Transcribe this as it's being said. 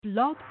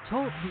Blog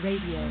Talk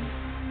Radio.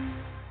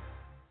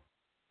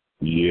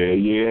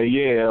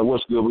 Yeah.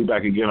 What's good? We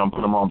back again on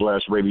Put 'em on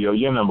Blast Radio,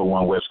 your number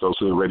one West Coast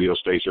Hood radio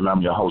station.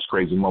 I'm your host,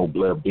 Crazy Mo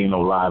Blood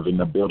Bino, live in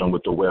the building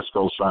with the West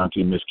Coast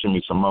Auntie, Miss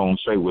Kimmy Simone.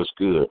 Say what's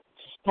good.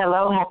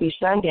 Hello, happy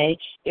Sunday.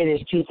 It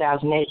is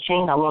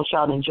 2018. I want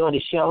y'all to enjoy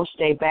the show.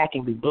 Stay back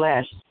and be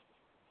blessed.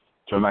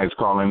 Tonight's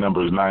calling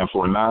number is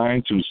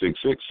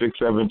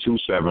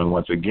 949-266-6727.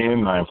 Once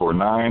again,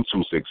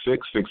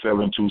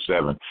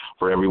 949-266-6727.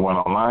 For everyone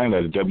online,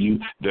 that's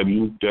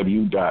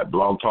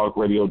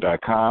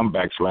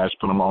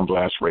www.blogtalkradio.com/Put 'em on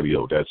Blast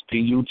Radio. That's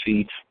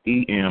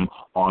PUTEM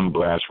on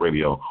Blast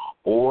Radio.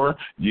 Or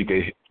you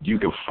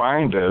can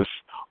find us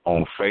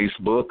on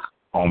Facebook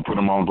on Put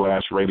 'em on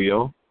Blast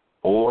Radio,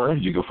 or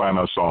you can find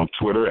us on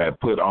Twitter at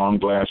Put on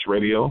Blast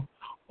Radio.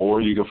 Or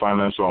you can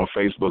find us on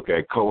Facebook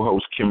at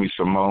co-host Kimmy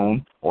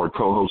Simone, or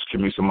co-host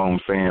Kimmy Simone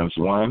Fans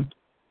 1,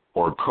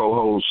 or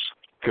co-host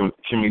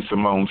Kimmy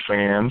Simone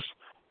Fans,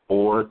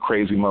 or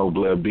Crazy Mo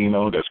Blood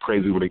Bino, that's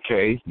crazy with a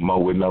K, Mo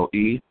with no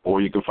E. Or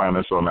you can find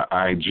us on the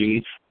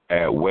IG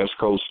at West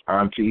Coast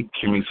Auntie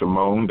Kimmy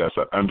Simone, that's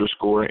an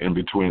underscore in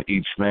between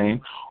each name,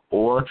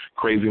 or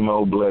Crazy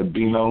Mo Blood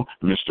Bino,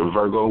 Mr.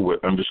 Virgo,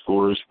 with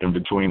underscores in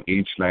between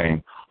each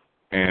name.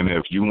 And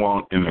if you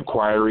want an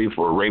inquiry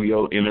for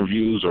radio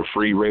interviews or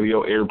free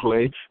radio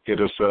airplay, hit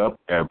us up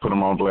at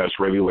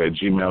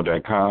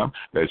putemonblastradio@gmail.com.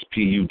 That's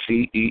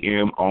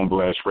PUTEM on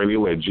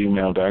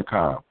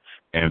blastradio@gmail.com.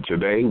 And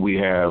today we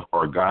have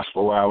our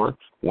gospel hour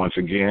once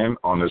again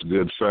on this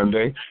good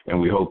Sunday, and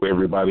we hope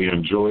everybody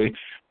enjoy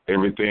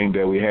everything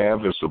that we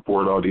have and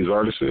support all these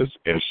artists.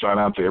 And shout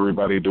out to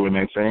everybody doing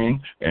their thing,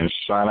 and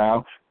shout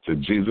out to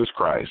Jesus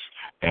Christ.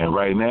 And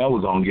right now,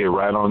 we're going to get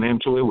right on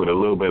into it with a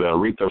little bit of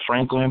Aretha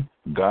Franklin.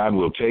 God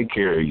will take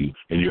care of you.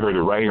 And you heard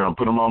it right here on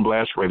Put 'em on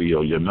Blast Radio,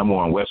 your number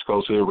one West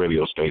Coast Hill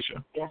radio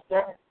station. Yes,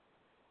 sir.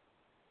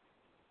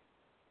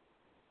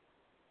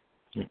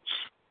 Yes.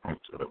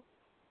 That's it.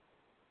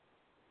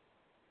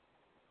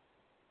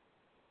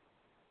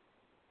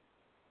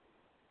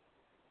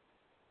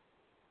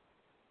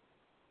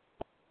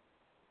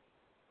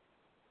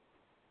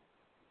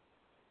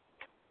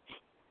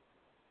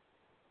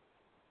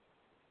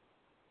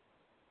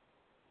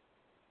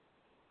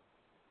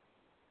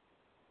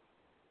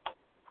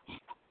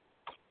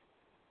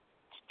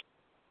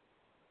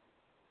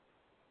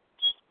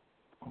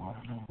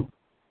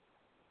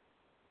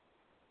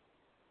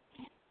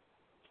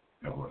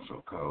 It was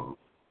so cold.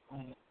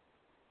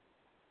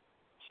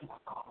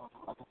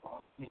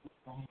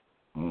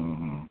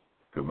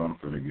 Because I'm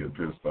finna get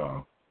pissed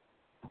off.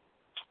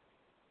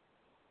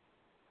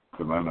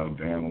 Because I know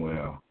damn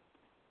well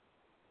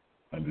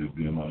I just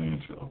did my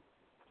intro.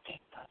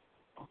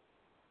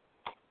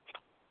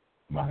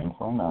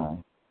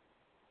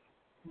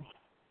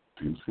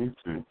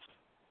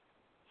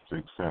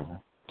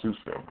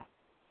 949-266-6727.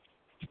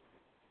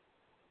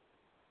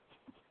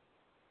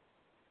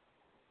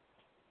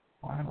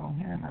 Why I don't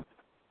hear nothing?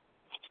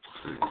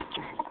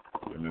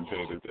 Let me tell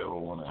you the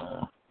devil want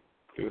to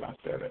dude, I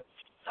said it.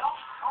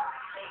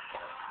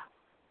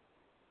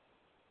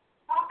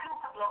 Welcome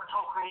to Blog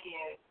Talk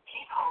Radio.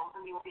 Keep hold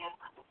and you will be able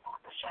to support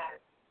the show.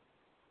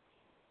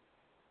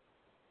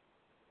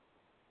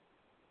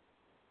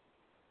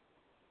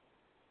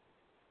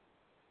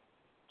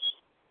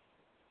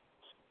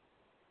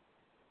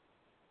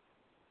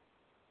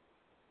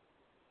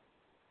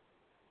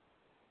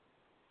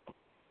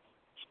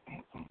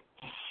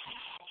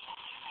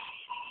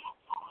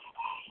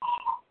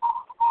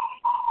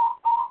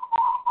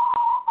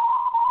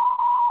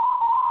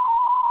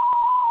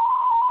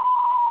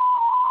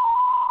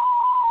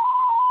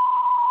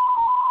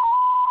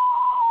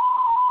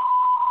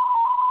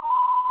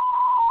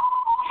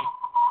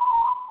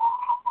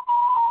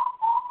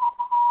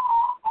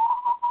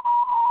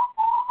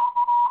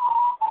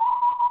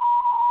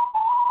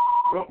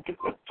 Well, get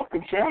that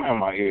fucking sound out of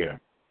my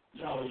ear.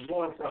 No, he's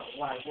doing something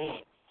right now.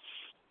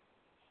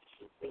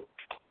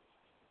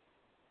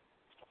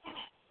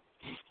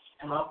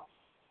 Hello?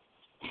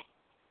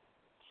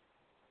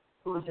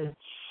 Who is this?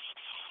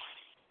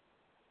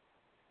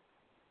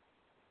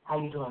 How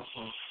you doing,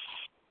 sir?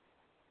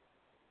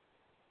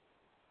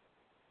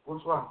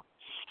 What's wrong?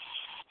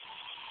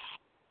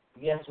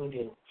 Yes, we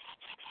did.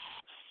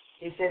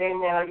 He said,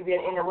 amen, are you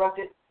being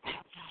interrupted?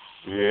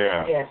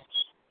 Yeah. Yes.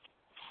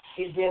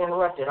 He's being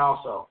interrupted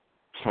also.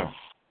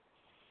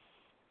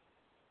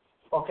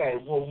 Okay,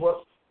 well,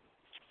 what?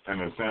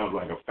 And it sounds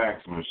like a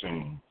fax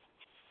machine.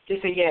 He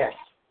said yes.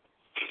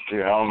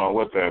 Yeah, I don't know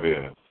what that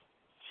is.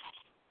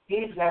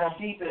 He's got a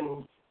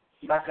beeping,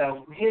 like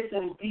a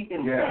hissing,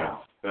 beeping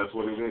sound. That's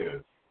what it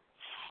is.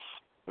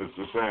 It's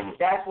the same.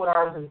 That's what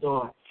ours is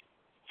doing.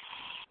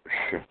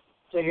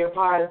 So your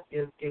part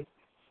is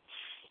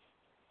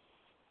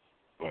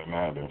But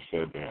now they're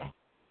shut down.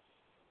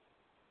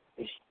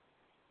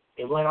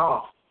 It went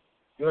off.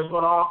 Yours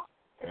went off?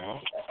 Yeah.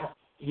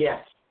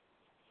 Yes.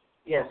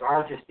 Yes,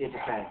 ours just did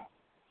the same.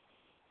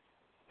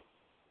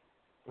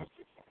 That's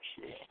the same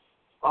shit.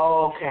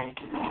 Oh, okay.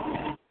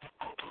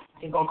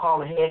 He's going to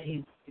call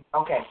ahead.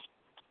 Okay.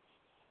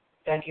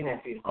 Thank you,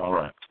 nephew. All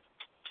right.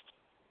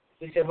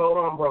 He said, hold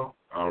on, bro.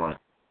 All right.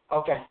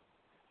 Okay.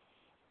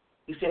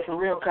 He said, for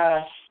real,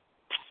 Kai.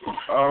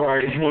 All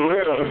right, for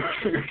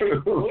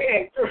real. We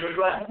ain't tripping,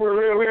 man. For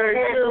real, we ain't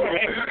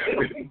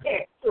tripping.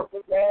 Yeah,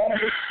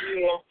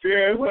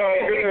 it's all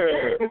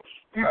good.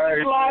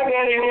 slide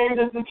that in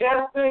just to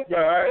test it.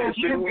 Nah,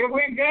 We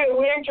good.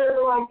 We ain't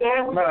tripping like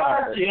that. We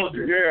are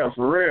children. Yeah,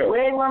 for real. We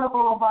ain't running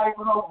for nobody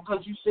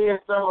because you said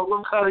something.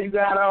 What color you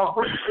got on?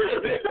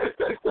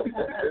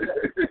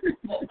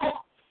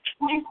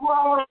 We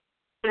grown.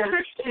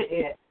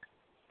 Shit.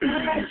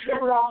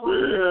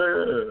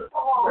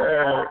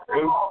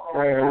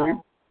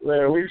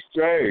 Man, we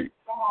straight.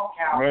 Come on,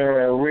 Cal.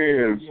 Man, we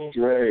is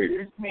straight.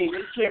 It's me.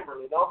 It's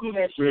Kimberly. Don't do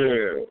that shit.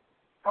 Yeah.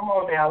 Come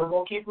on now. We're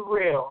going to keep it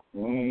real.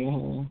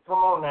 Mm-hmm. Come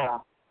on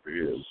now. We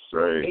is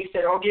straight. He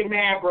said, don't get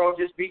mad, bro.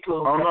 Just be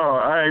cool. Oh, no,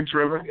 I ain't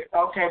tripping.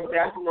 Okay, but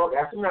that's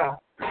enough.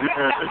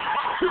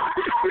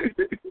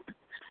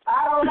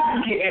 I don't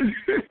like it.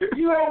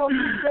 You ain't going to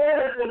be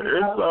better than it.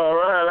 It's all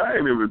right. I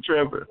ain't even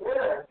tripping.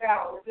 Yeah, that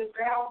was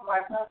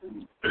like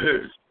nothing.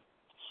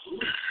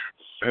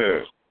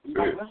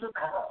 Like, what's it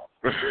called?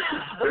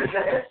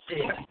 That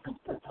shit.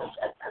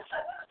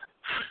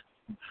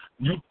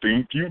 You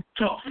think you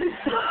tough.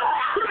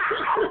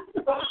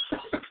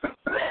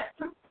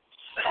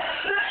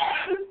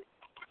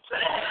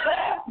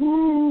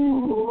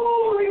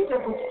 Ooh, you can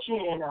put your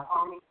chin up,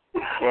 homie.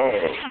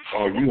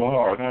 Oh, you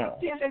hard, huh?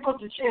 Yes, they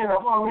put your chin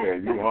up, homie. Yeah,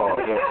 you hard,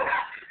 huh?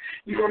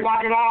 You gonna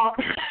knock it off?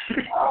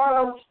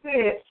 Oh,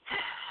 shit.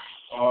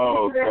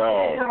 Oh, God.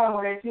 Oh,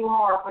 they're too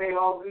hard for their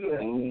own good.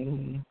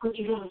 Mm-hmm. Put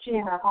your little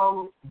chin up,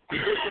 homie.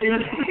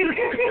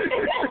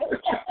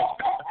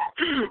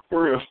 For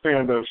real,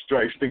 stand up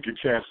straight, stick your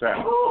chest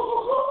out.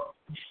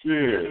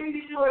 Shit.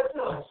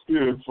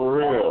 Shit, for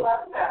real.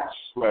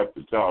 Slap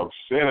the dog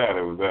shit out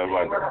of it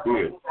like a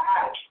bitch.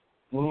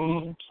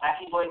 Mm-hmm. Like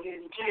he wasn't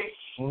getting kicked.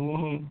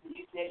 Mm-hmm.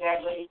 You said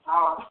that lady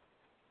talk.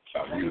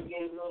 You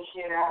get his little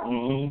shit out.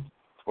 Mm-hmm.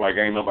 Like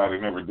ain't nobody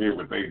never did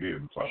what they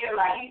did. So. Yeah,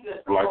 like he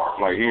just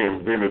like he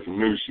invented some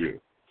new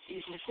shit.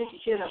 You should stick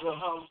your chin up, little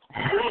homie.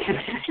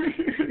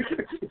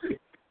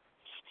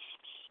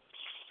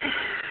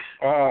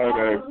 Oh,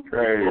 that's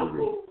crazy.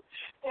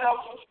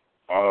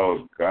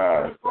 Oh,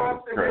 God,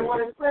 that's crazy.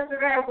 What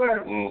expensive that was.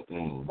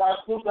 Mm-mm. My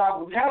school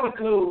dog was hella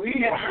cool. He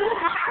had...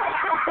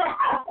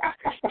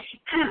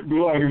 Be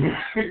like,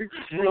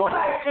 oh,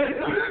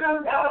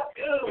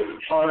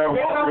 that was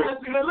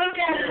look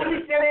at him. He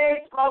said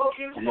they ain't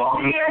smoking.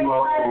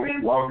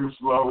 walking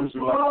slow. She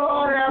like,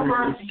 oh, that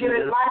mercy. Get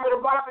his life with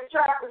a box of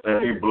chocolates.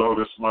 and he blow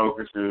the smoke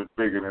and shit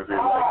bigger than his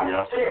like,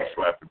 yeah, I'm gonna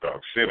slap the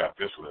dog shit out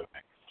this little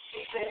nigga.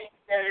 He said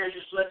that here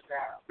just looks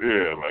down.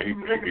 Yeah, like he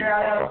Look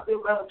down,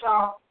 still at the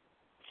top.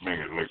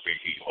 nigga look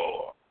like he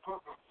hard.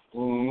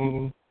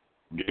 Mm-hmm.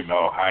 Getting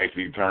all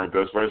hypey, turned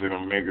up, especially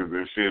them niggas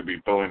that shit be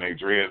throwing their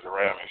dreads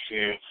around and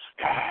shit.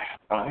 God,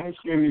 I ain't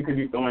scared you could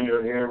be throwing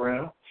your hair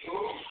around.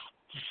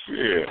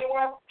 Shit.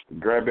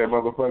 Grab that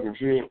motherfucking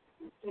shit.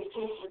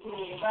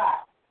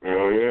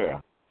 Hell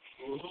yeah.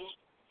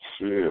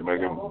 Shit,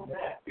 make him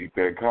eat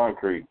that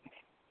concrete.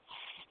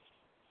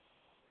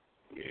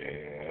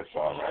 Yeah, that's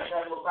all right.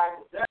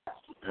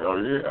 Hell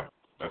yeah.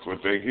 That's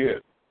what they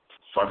get.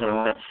 Fucking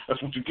around.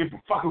 That's what you get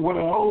for fucking with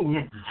an old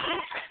nigga.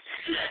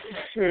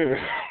 Shit.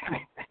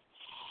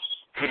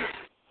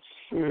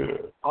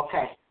 Shit.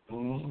 Okay.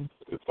 Mm-hmm.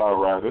 It's all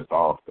right. It's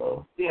off,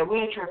 though. Yeah, we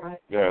ain't tripping.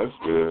 Yeah, it's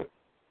good.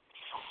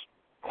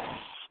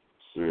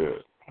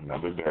 Shit.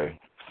 Another day.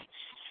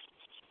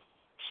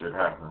 Shit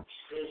happens.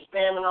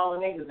 They're spamming all the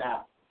niggas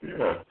out.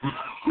 Yeah.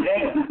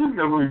 Yeah.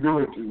 Because we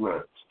doing too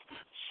much.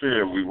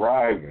 Shit, we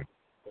rising.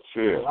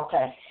 Shit.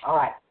 Okay. All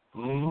right.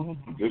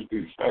 Mm-hmm. Just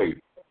be safe.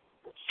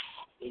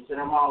 Each of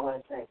them all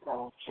going to say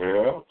so.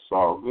 Yeah, it's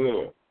all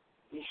good.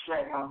 Be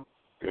straight, huh?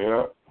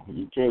 Yeah,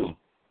 you too.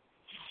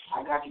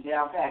 I got you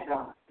down pat,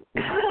 huh?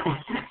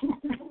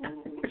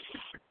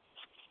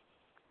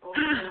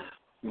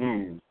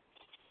 Mm.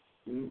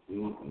 You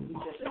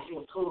just said you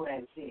were cool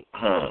and shit.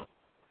 Huh.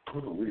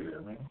 What are we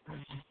there, man?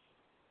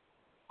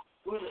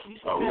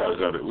 Oh, we gotta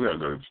go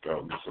to the store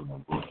and get some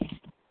more blood.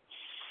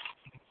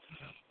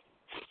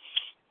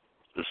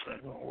 This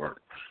ain't gonna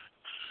work.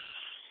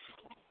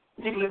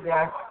 You look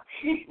guy.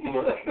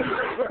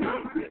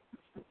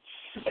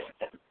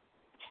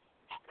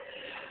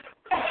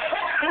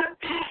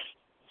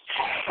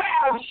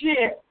 Oh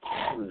shit!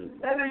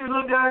 That nigga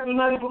look down to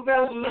nothing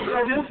professor. Look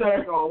like this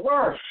ain't gonna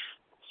work.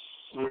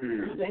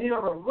 He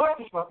don't know what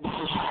the fuck is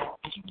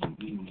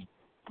this.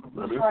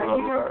 But it's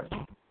all right.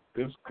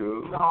 It's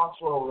cool. No, I'm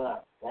swole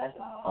up. That's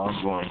all.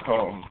 I'm going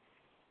home.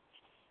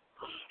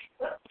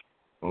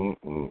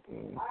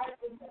 Mm-mm-mm.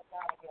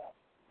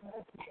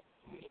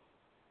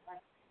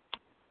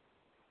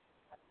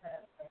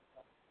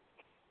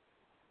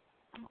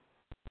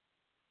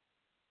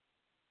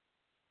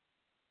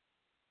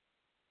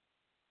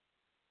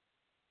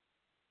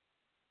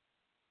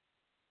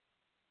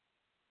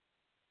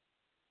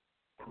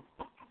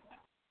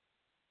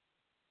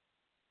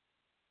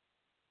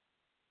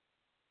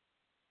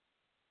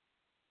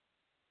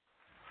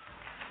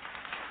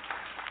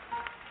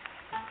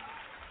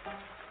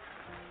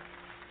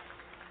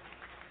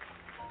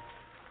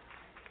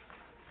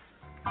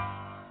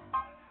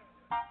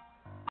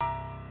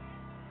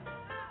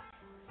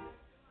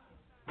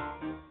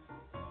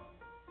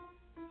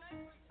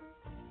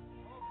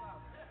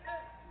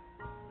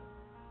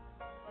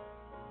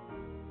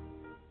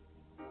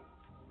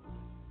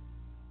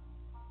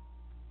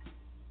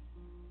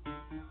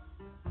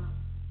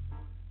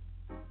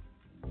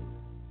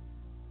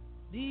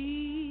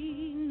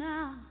 Be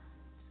not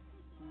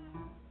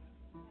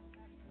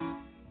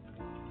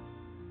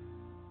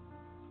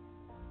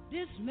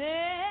dismayed.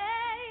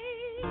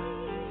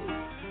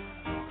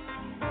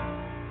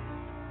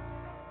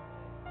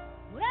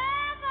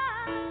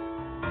 Whatever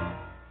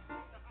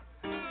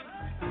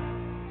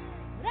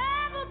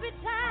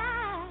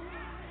betide,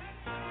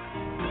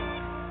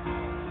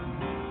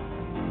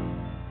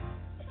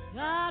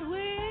 God will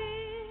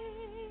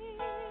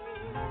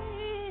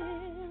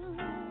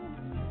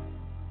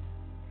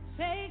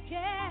take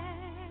care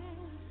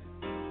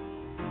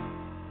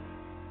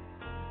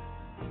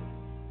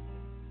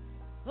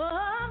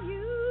of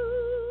you.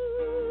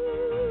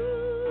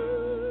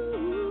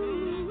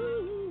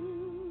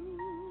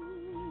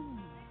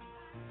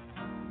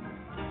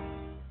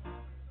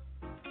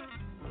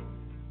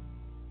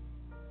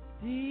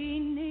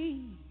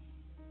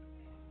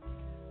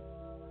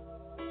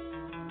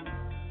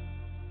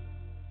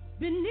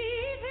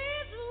 Beneath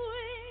his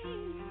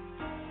wings,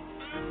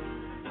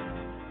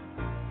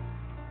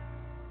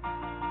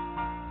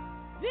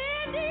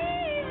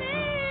 beneath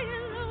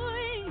his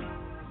wings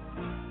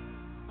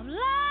of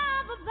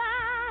love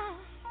abide.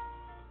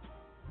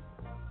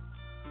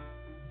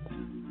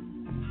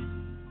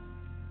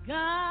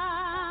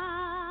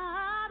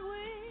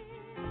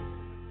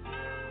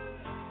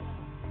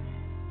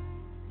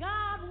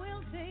 God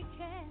will take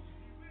care.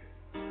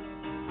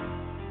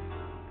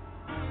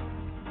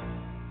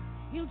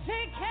 He'll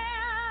take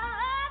care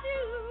of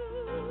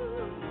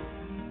you.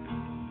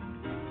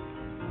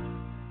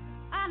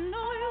 I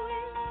know He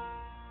will.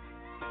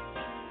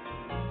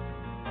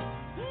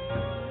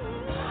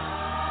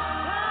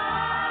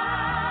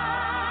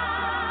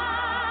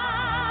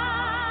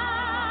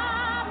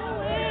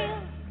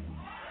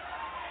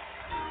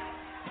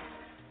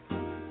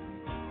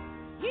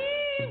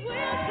 He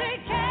will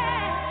take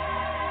care.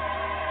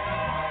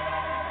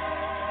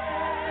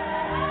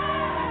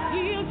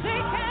 He'll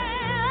take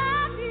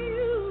care of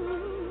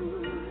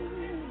you.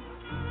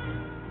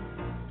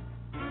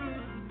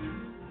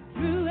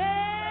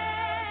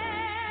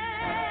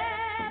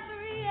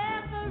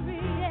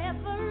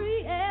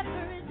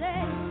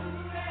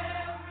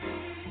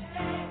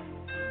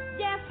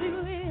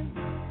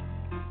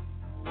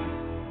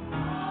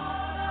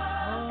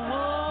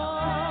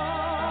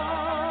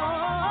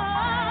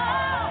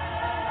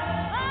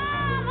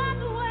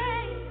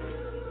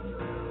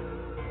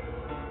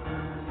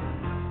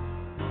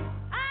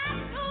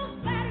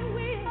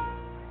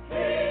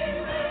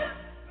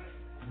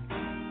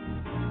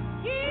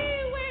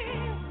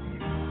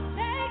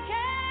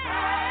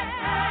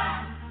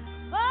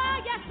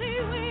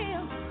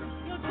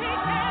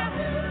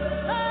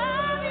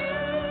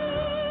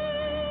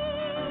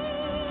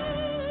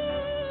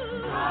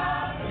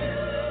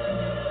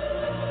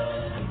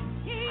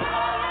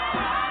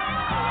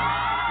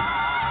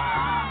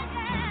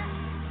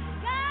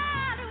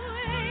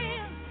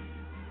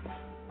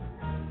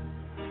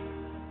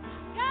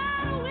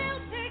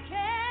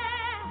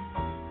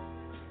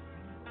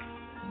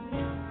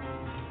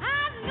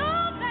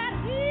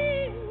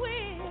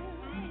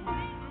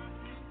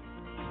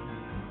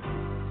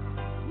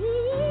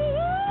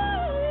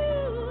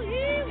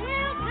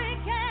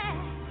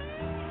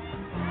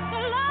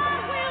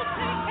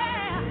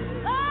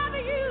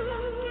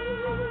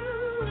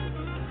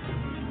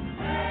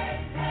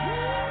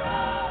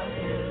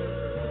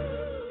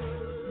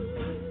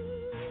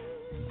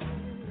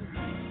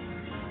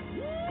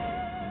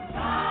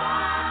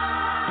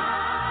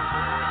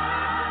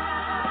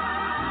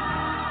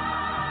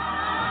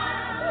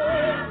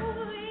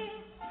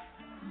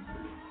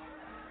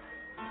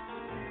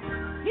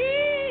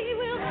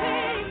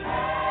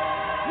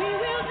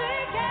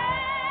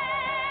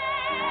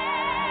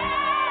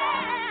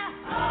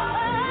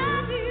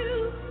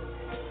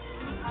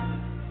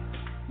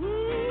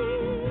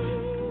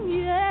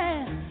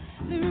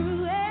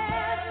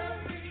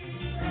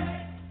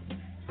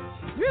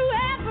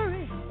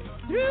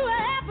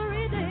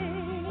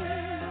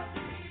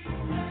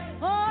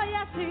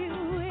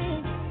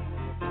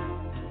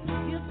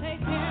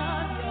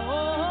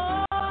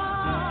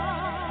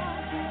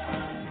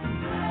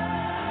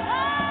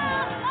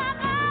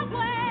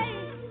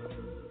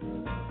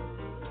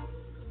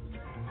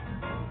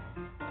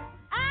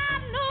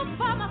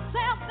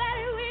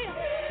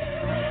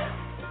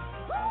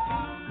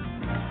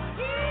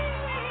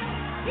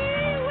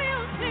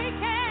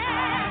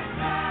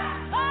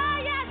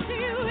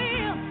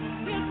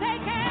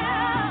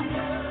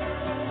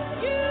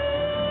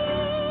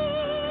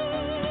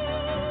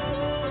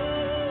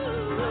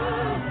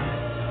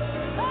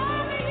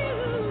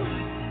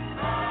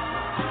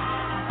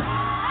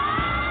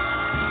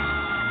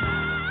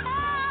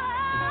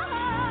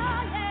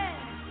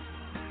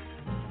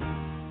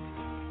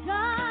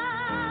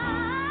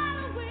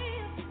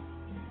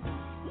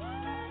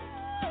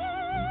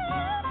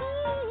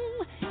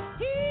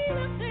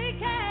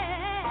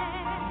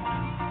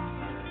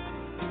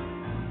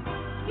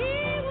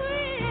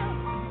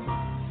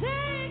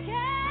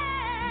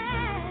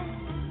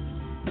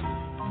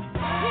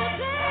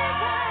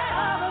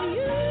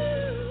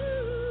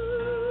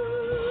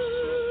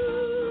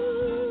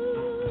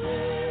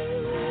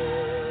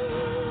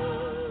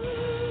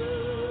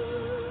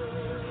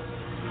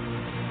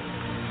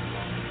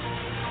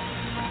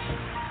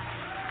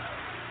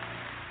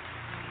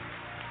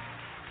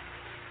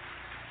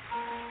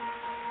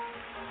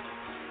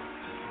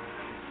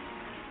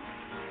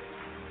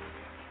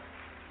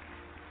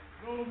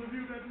 those of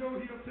you that know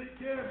he'll take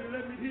care of you,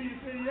 let me hear you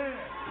say yeah.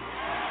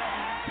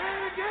 Say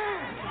it again.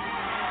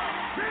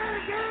 Say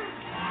it again.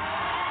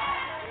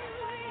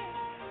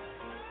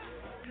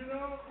 You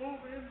know,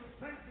 over in the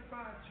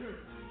sanctified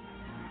church,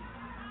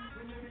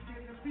 when they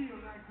begin to feel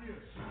like this,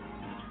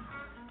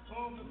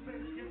 all the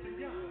saints get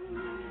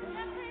together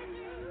and they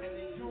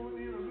join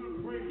in a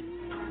little praise.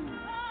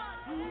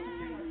 Can I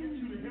get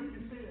you to help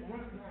me say it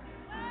one time?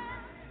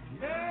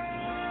 Yeah!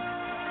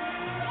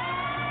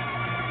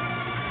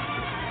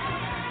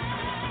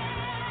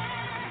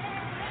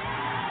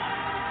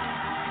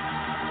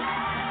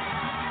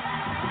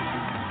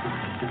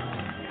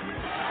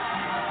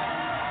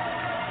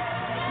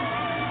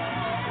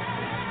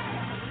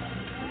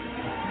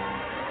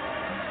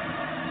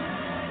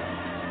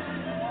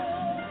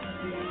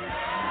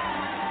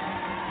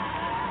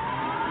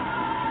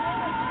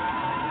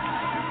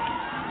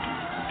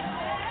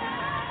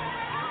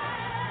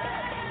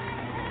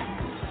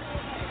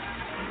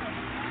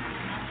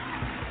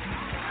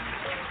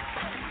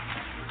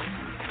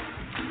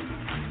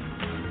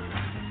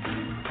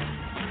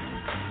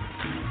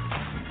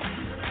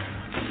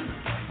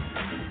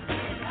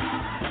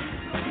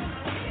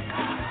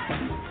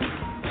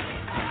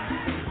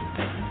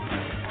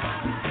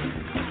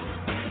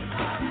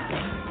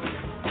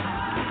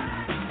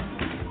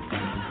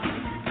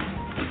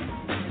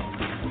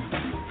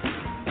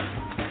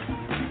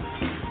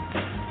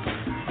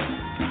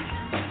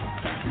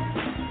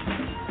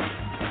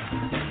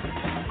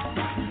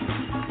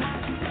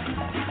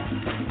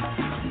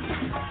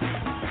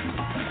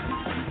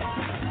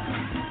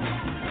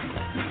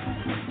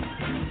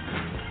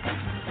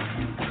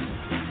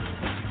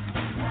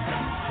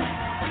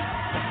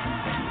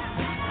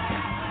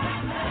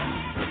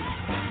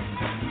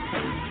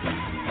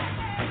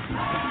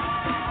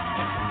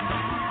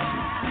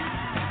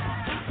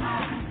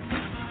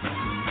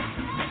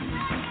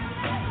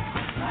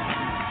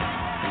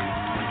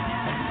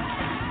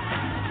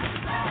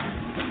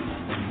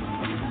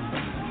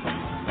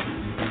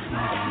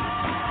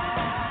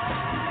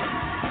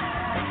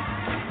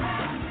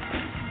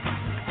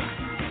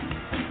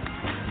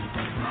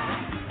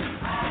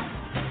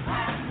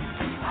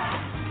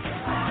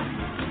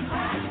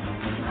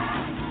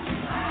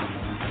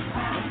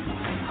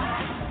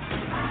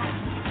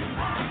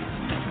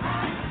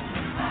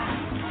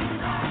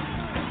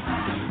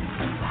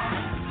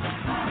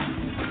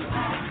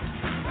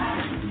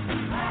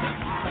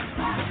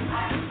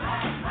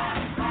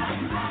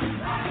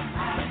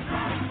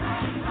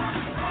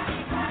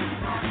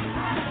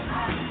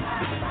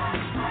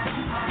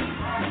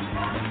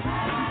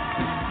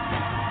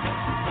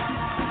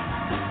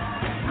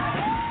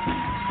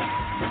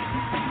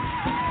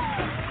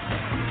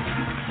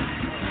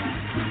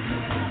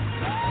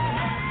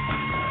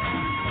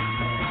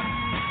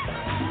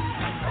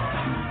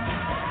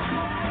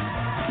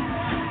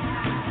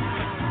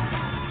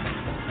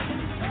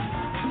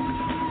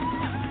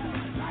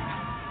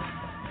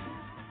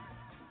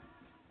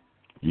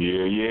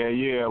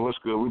 Yeah. What's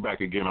good? We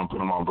back again on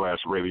Putem on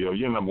Blast Radio,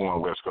 your number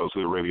one West Coast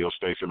Hood radio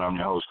station. I'm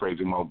your host,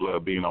 Crazy Mo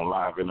Blood, being on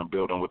live in the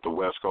building with the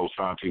West Coast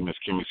sound team, Miss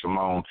Kimmy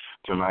Simone.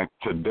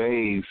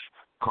 Today's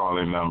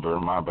calling number,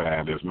 my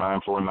bad, is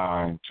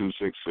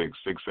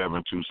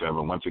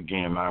 949-266-6727. Once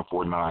again,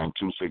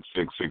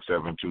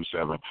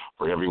 949-266-6727.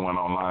 For everyone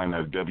online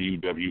at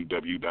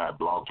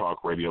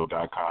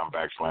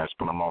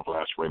www.blogtalkradio.com/Putem on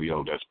Blast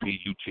Radio. That's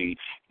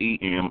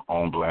Putem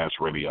on Blast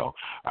Radio.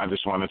 I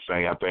just want to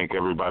say I thank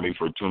everybody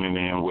for tuning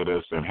in with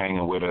us and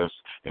hanging with us.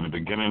 In the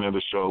beginning of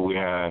the show, we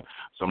had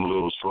some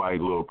slight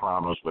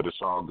problems, but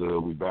it's all good.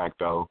 We back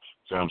though.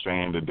 See what I'm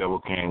saying? The devil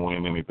can't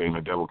win anything.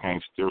 The devil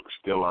can't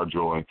steal our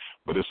joy,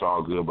 but it's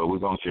all good. But we're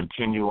going to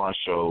continue our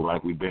show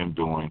like we've been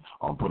doing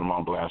on Put 'em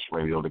on Blast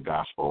Radio, the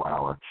Gospel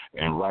Hour.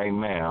 And right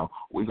now,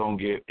 we're going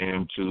to get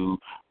into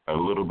a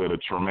little bit of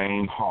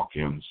Tremaine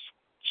Hawkins,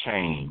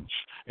 Change.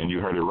 And you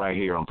heard it right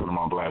here on Put 'em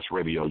on Blast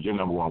Radio, your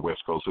number one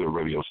West Coast Hood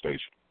radio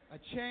station. A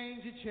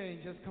change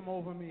has come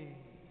over me.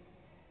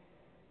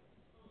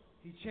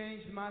 He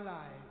changed my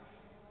life,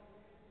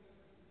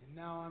 and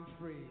now I'm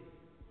free.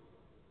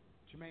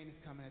 Tremaine is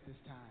coming at this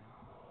time.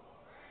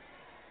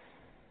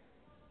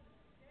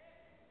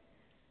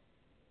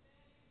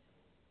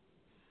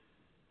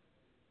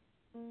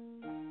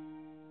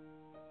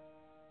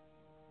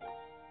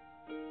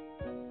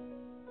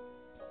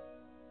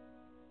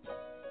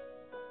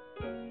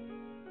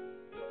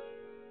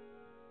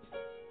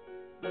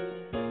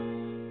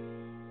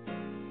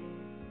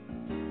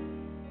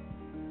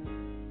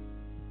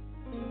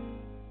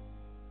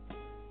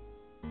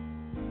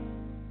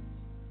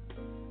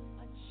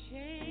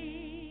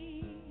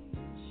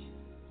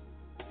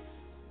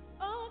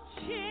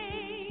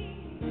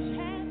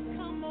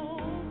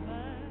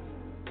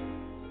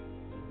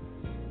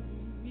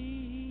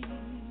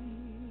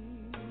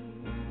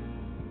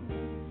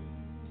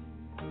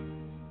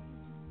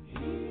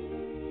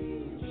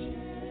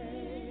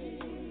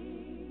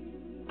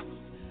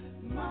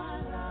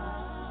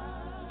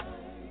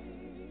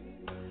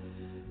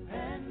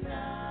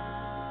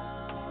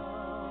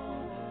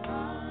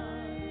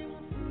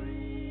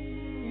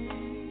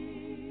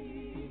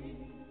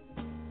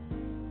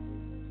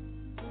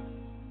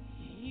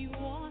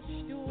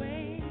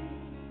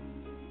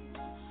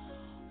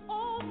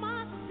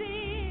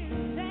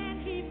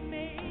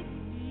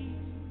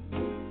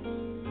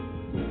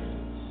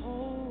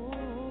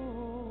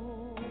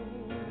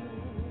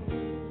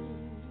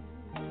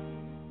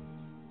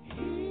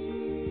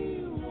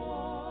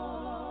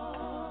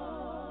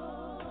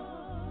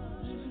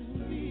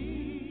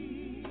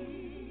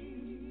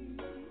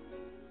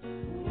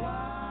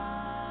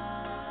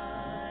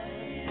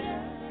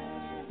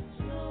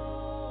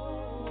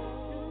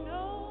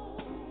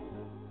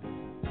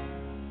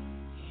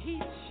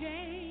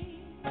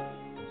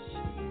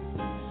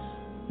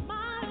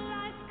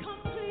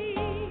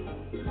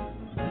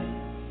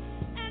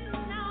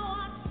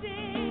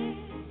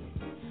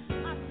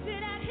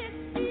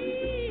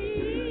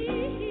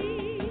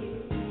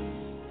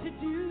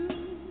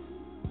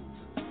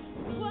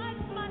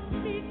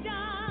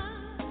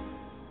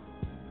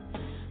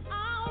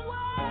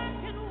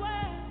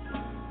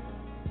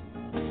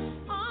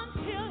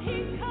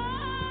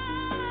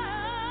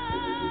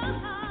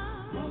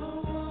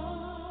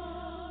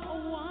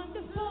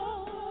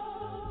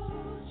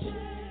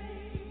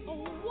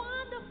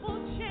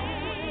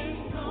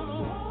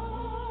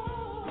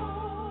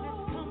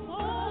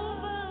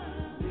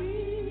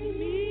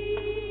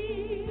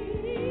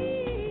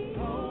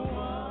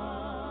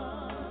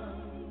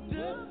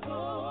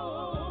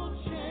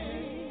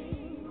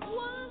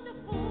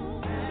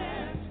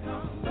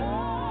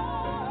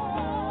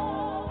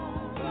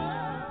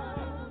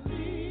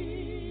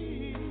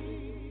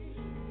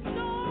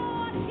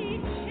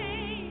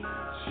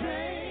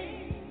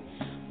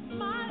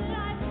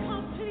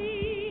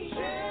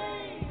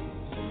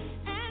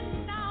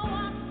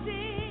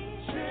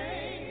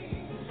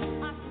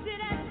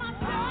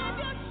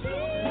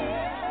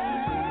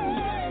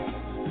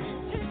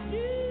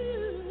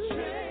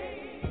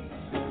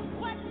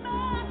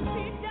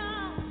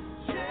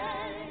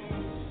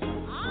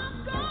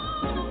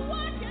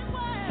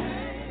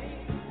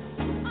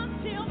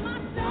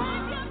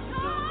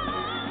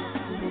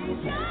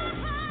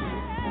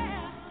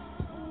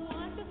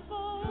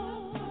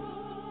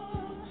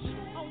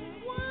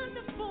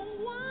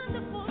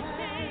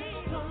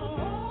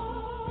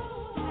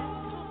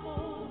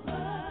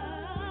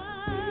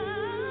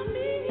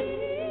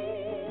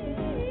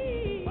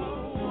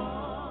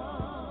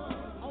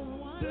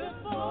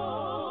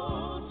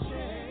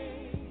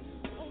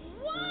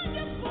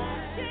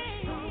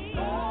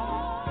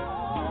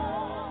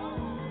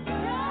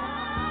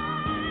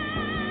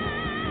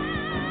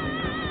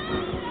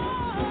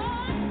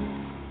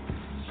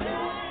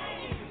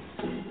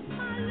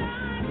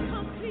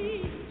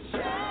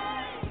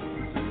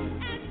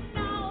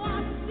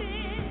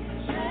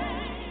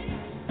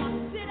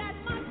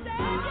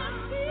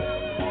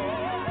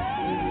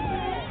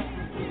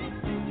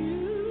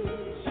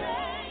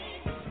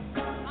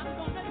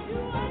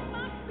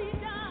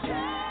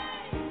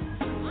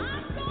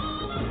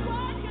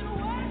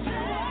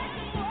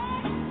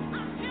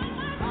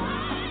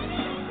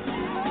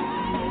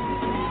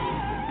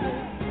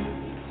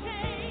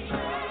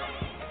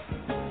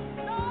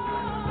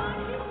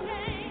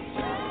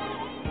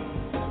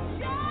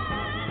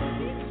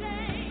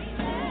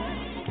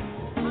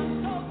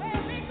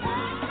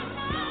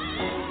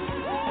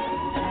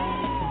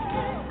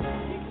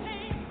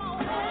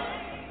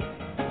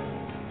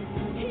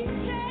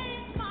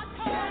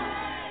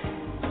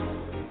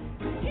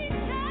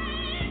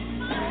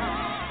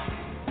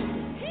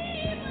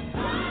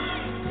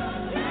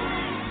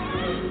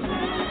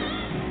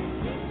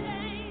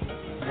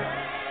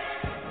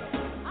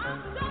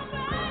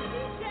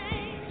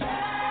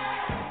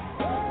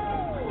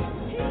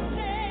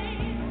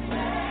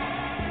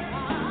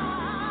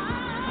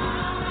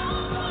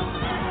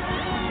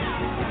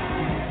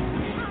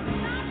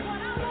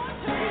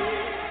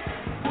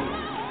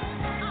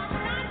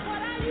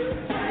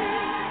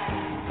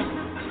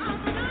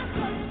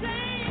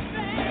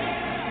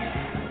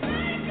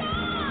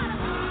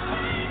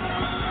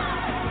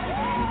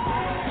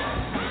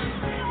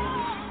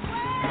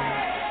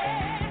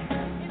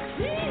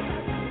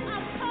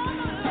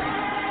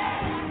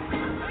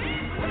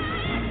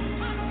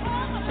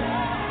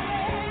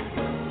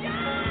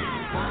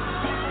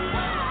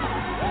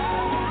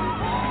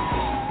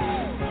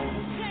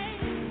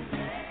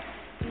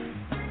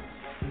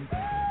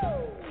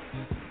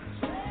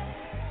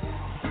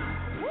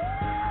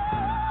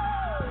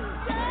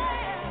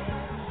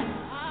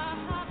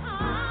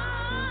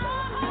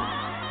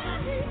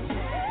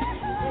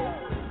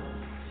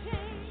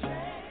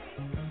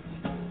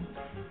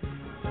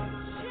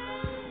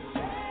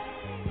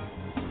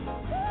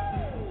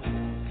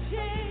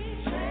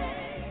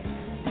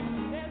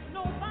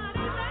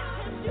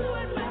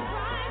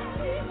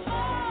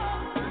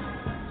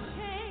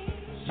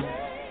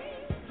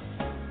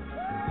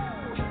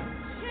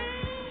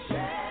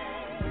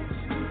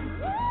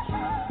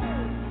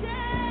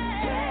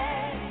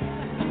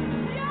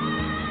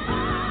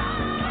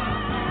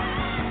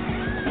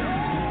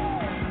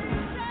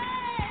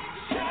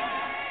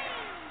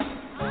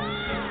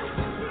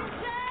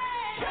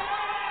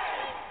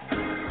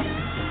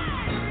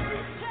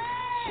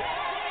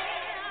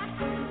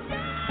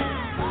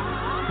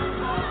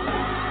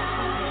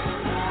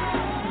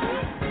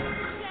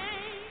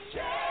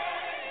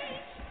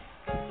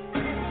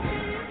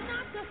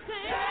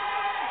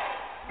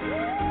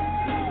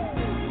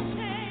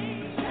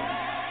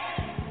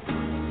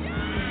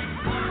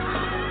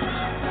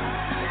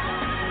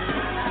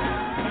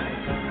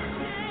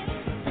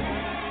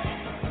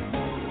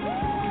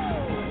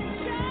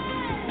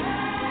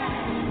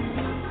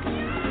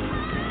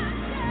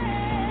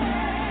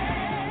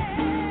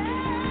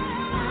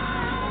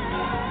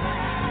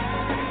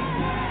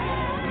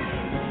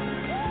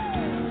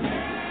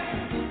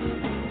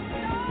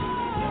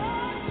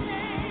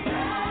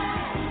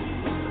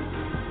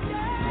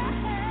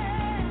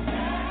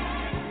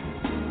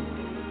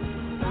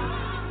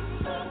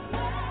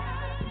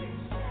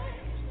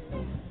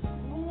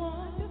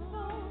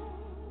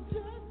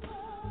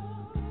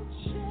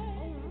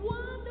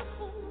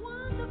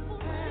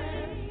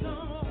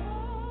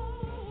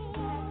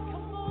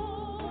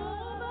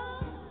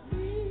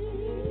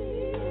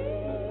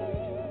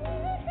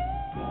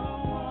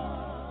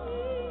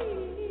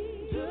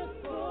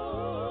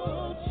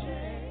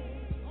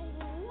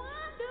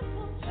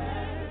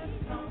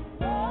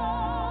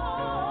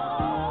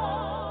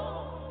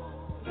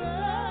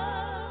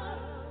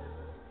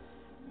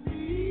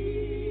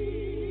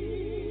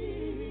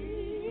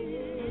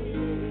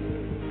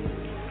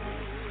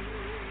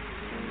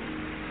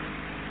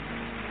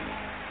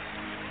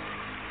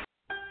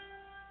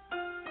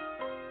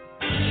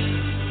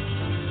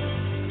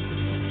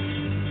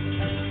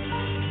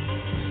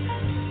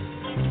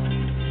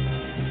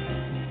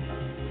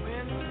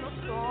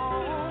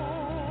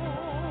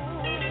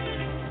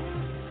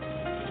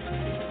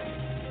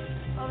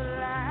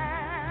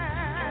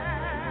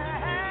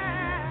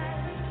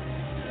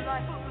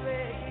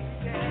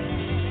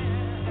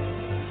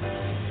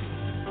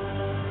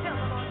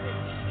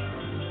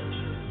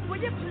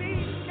 Yeah!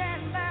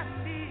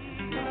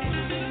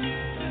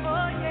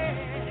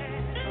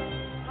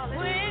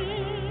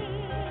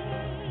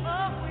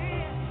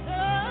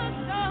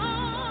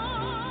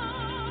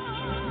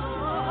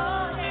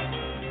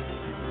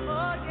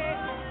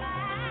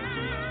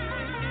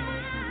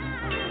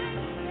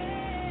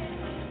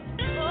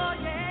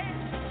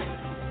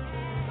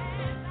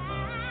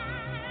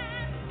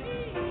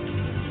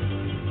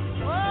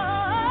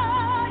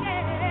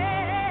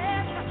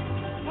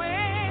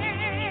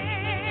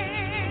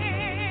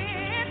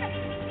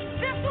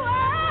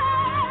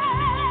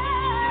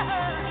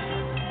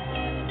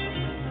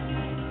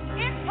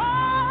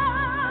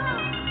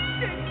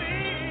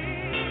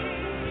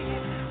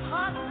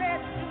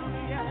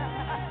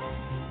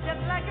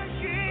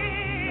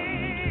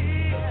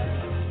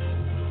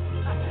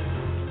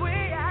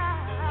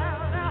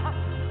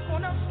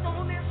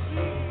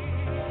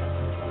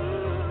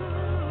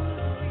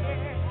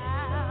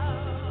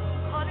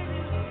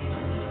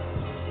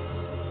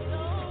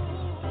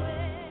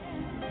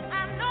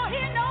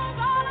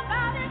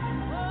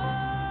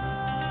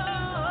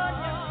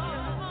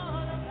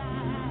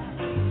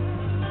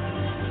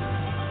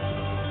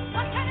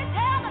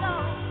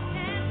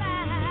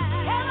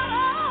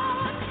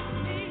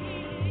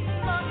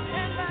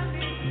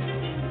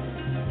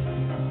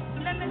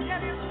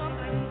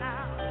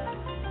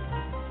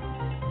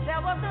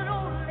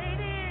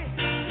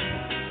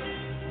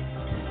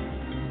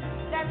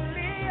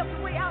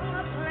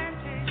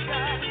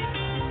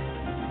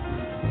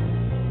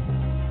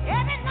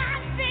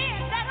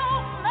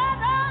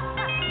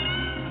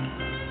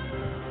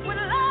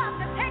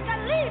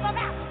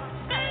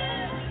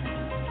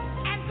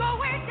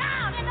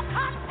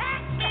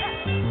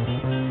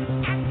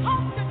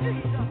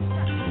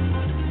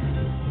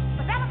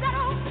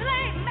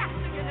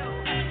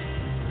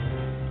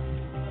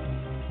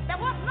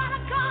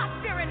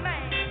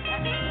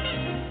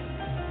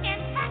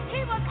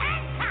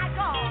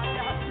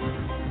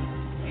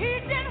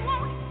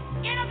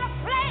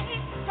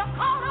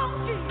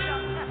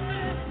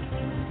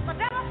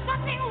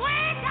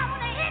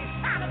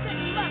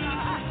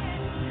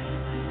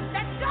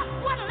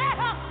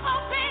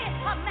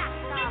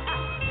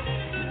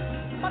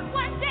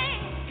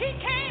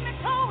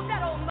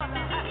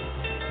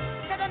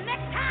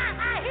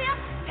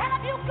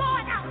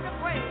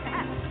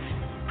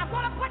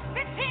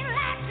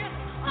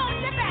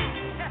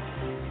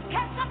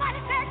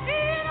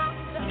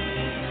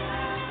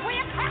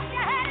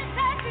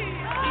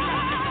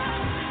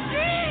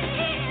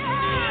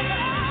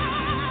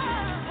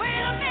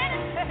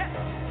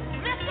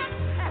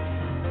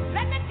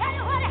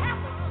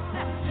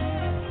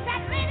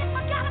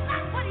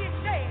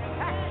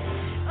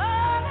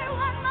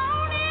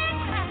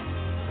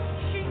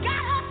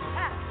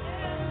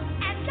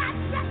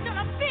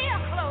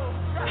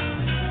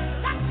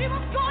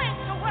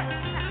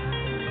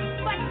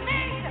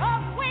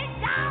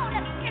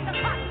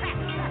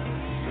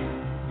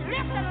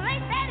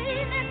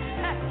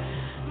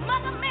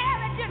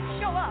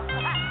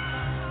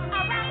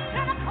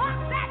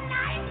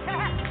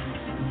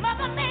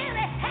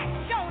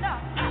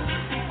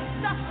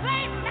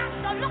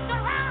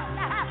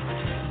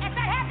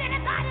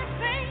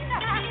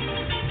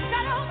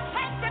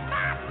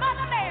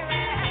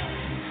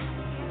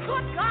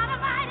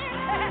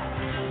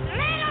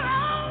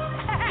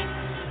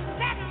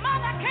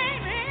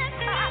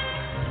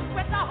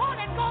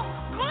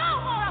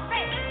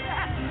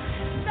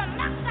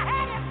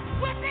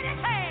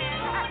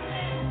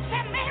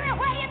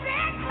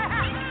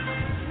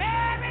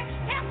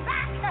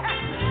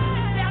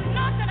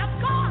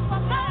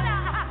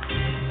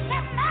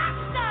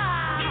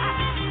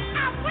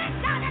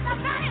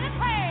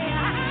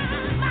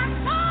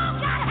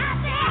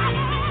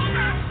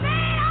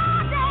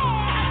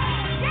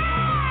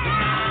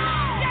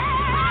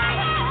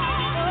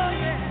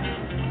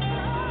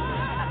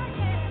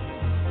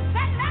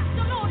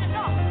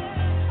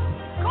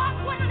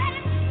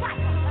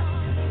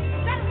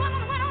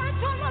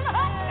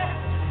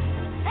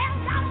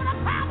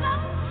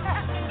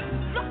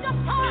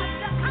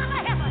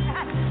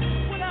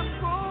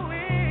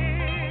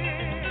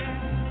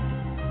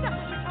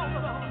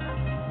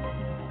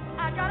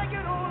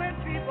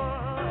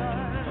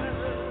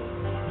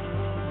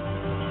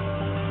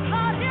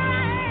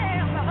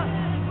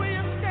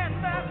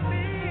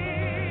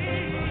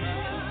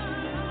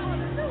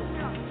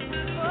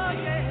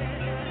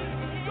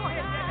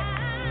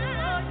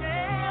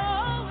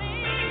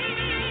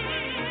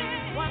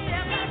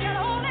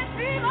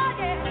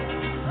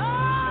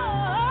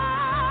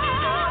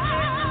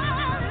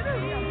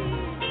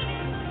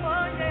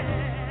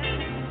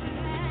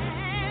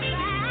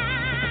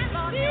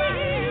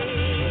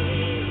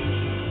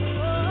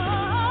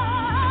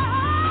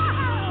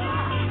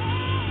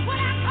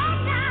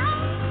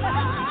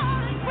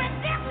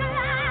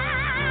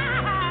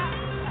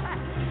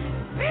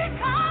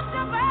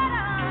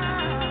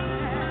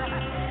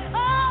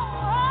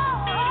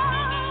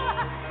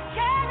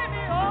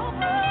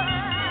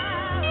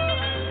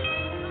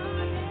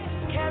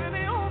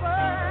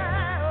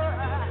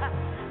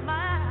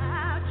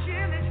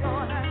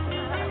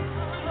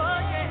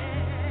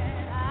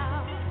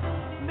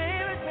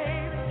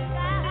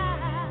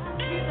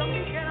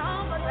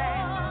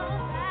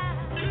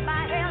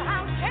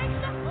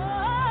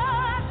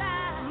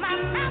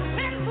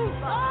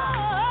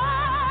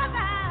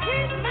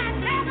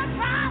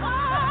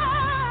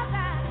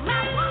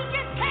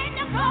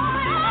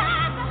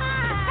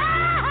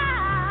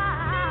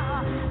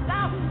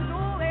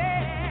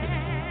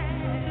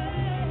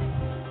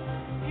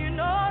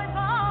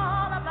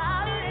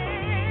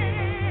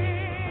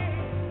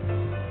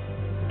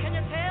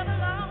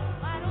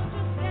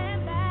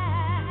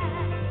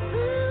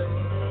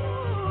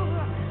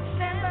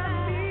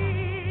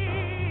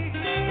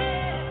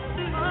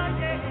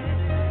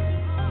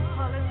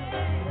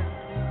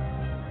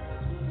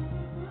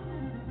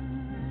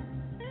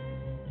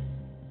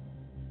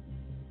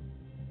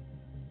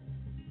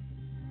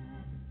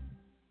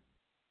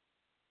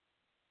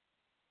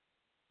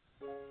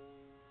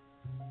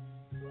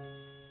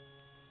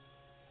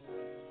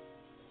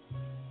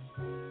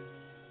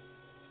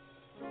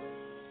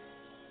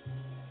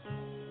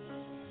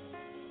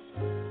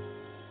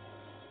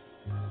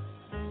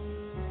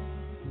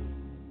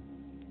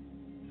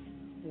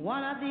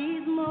 One of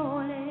these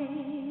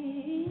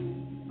mornings,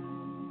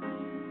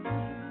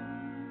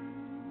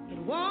 it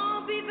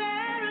won't be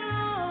very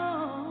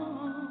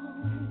long.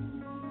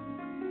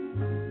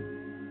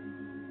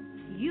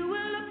 You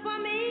will look for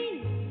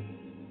me,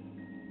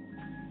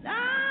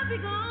 I'll be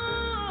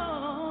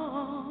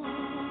gone.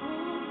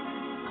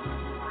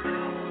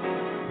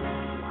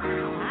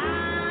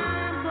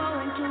 I'm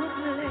going to a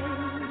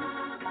place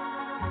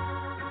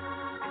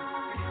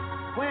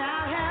where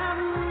I'll have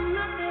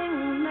nothing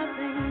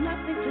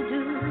to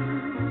do.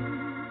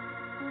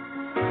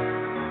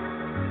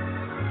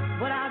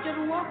 But I'll just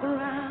walk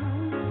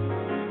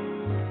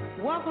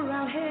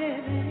around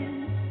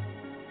heaven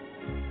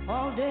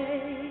all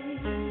day.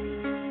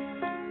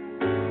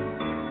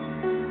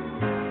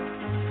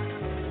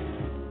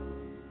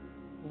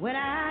 When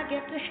I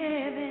get to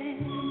heaven,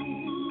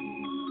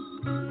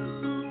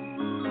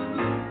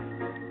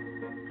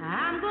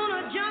 I'm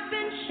gonna jump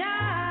and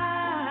shout.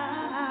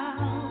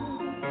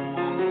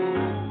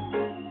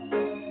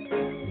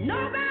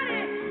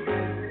 Nobody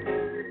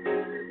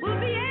will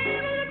be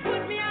able to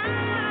put me out.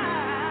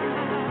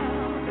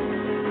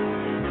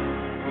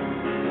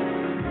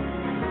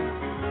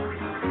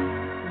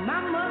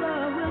 My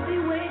mother will be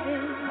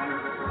waiting,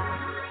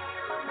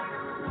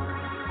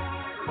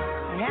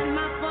 and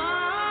my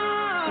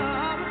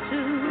father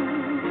too.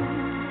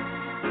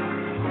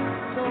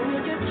 So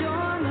we'll just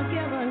join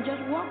together and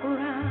just walk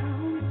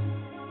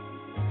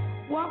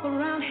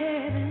around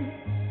heaven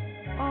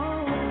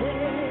all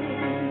day.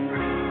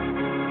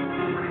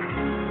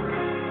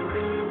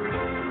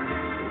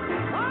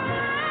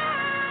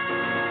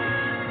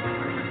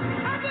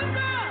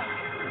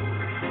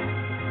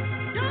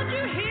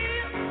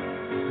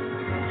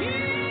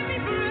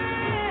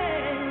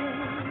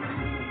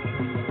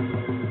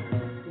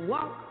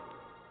 Walk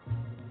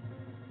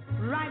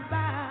right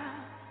by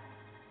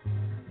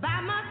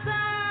my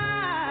side.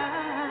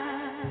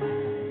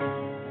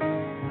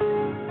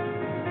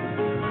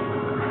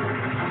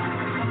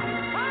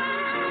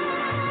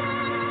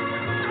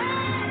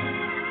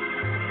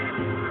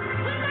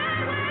 When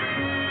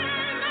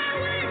my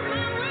way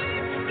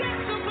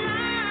gets so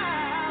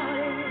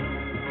cloudy,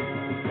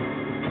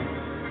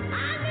 I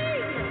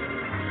need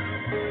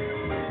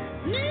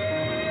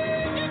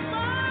you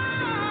for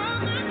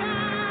my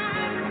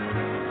guide.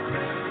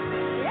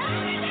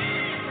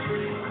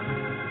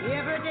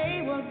 Every day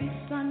will be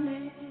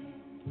Sunday,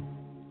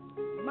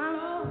 my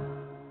Lord.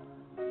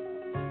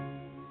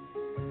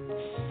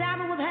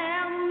 Sabbath will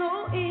have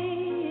no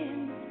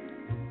end.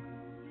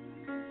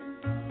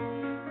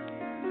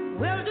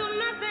 We'll do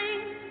nothing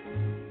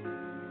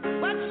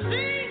but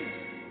sing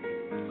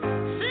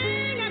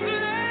and play.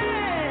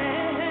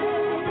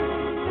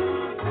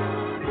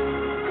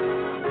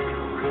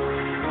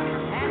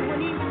 And when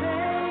He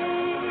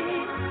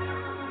says,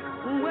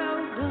 well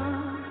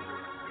done,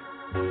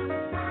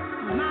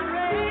 my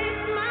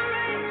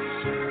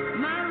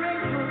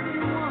race will be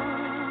won.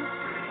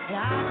 And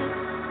I'll just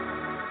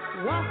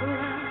walk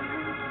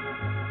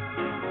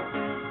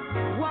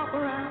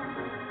around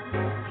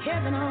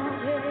heaven all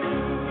day.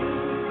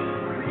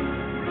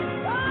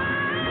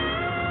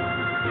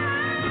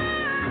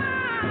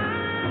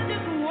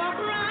 Just walk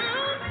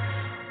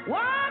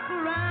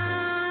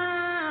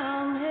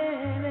around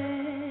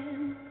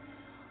heaven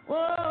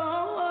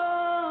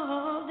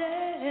all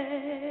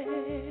day.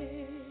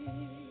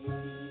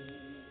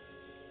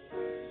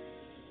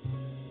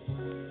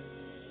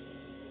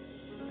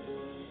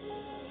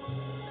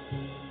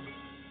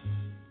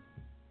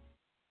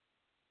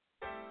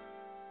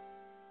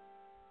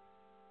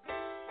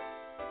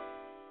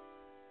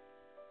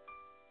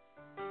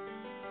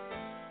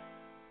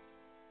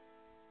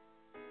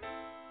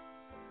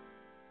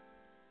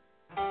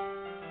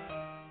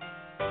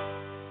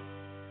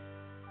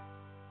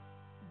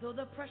 Though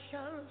the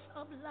pressures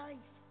of life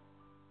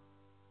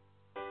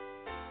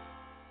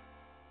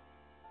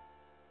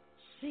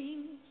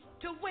seems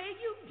to weigh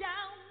you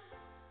down,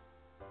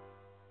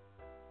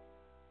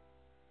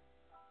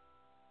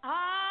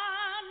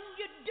 and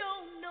you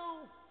don't know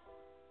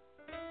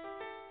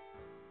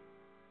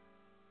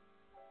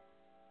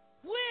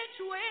which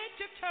way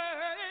to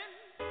turn,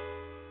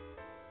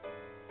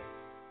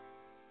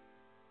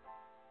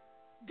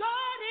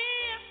 God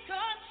is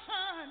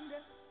concerned,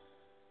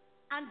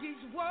 and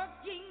He's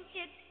working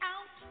it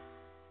out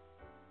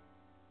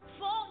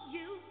for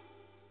you.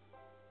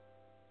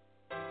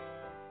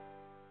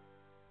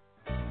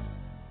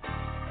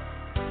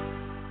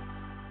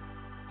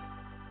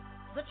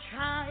 The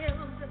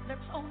child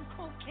that's on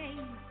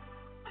cocaine,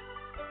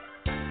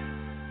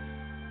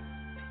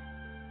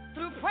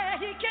 through prayer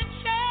he can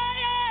change.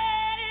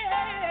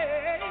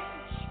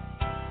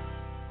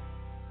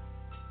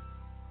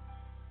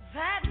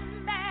 That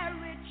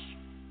marriage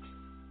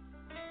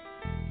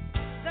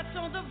that's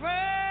on the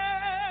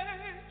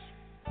verge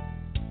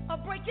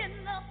of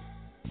breaking up,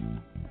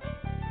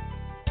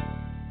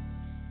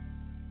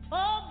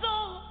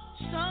 although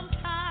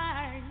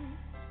sometimes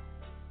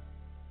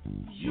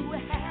you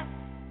have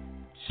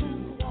to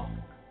walk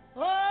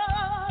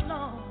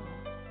alone.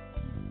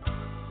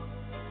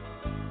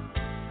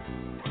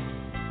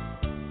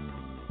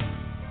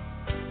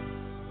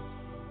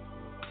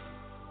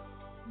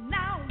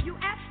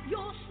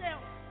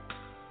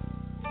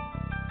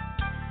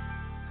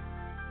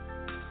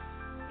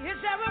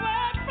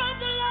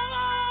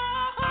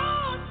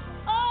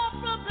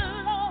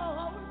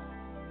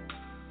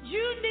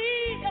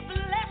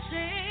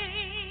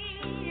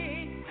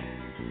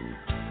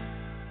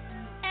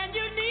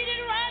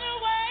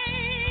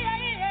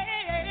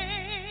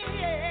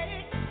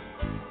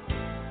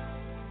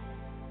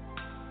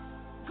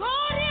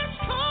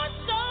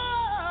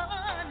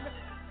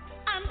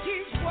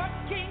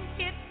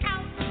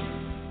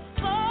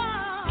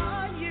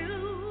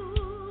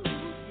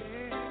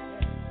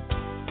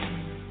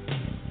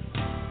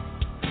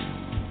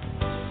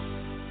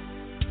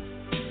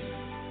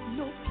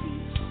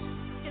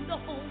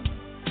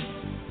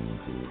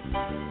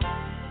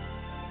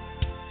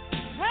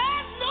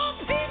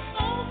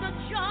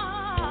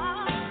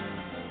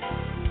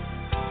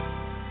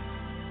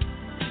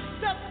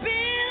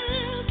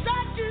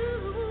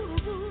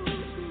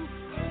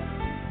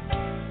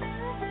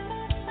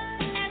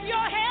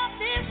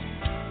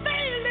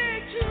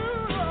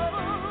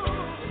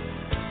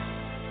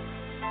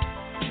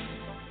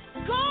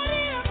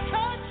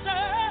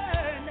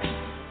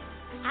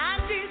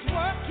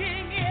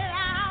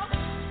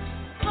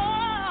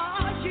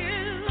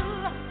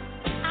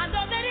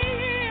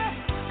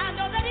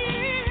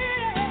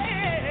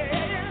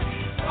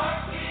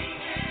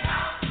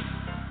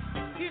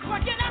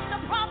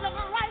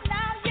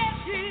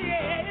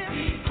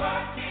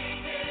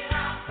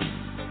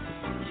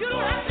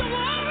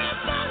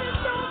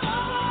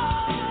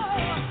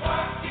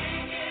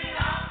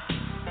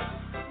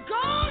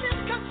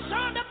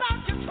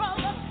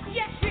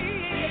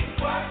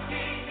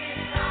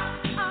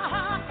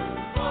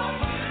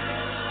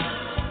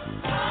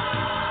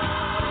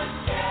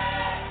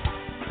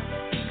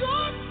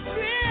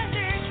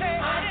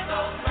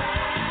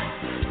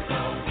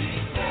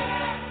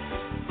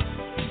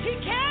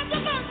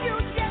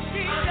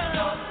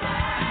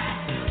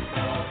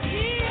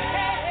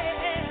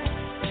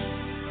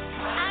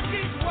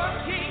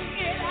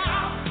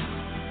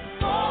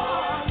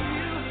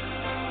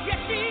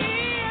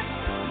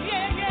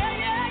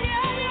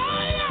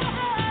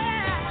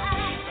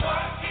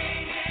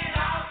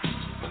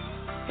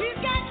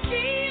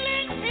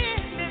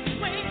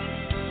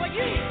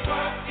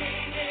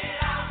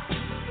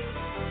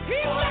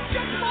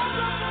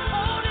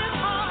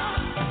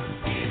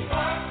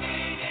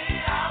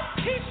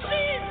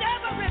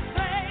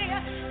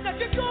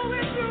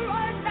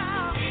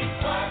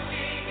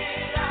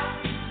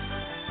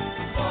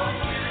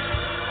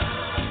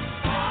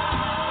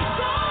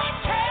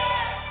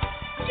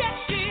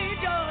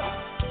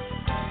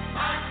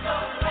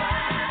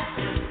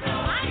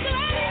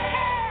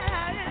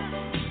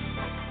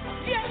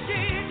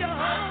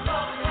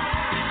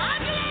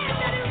 I'm glad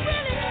that he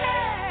really cares.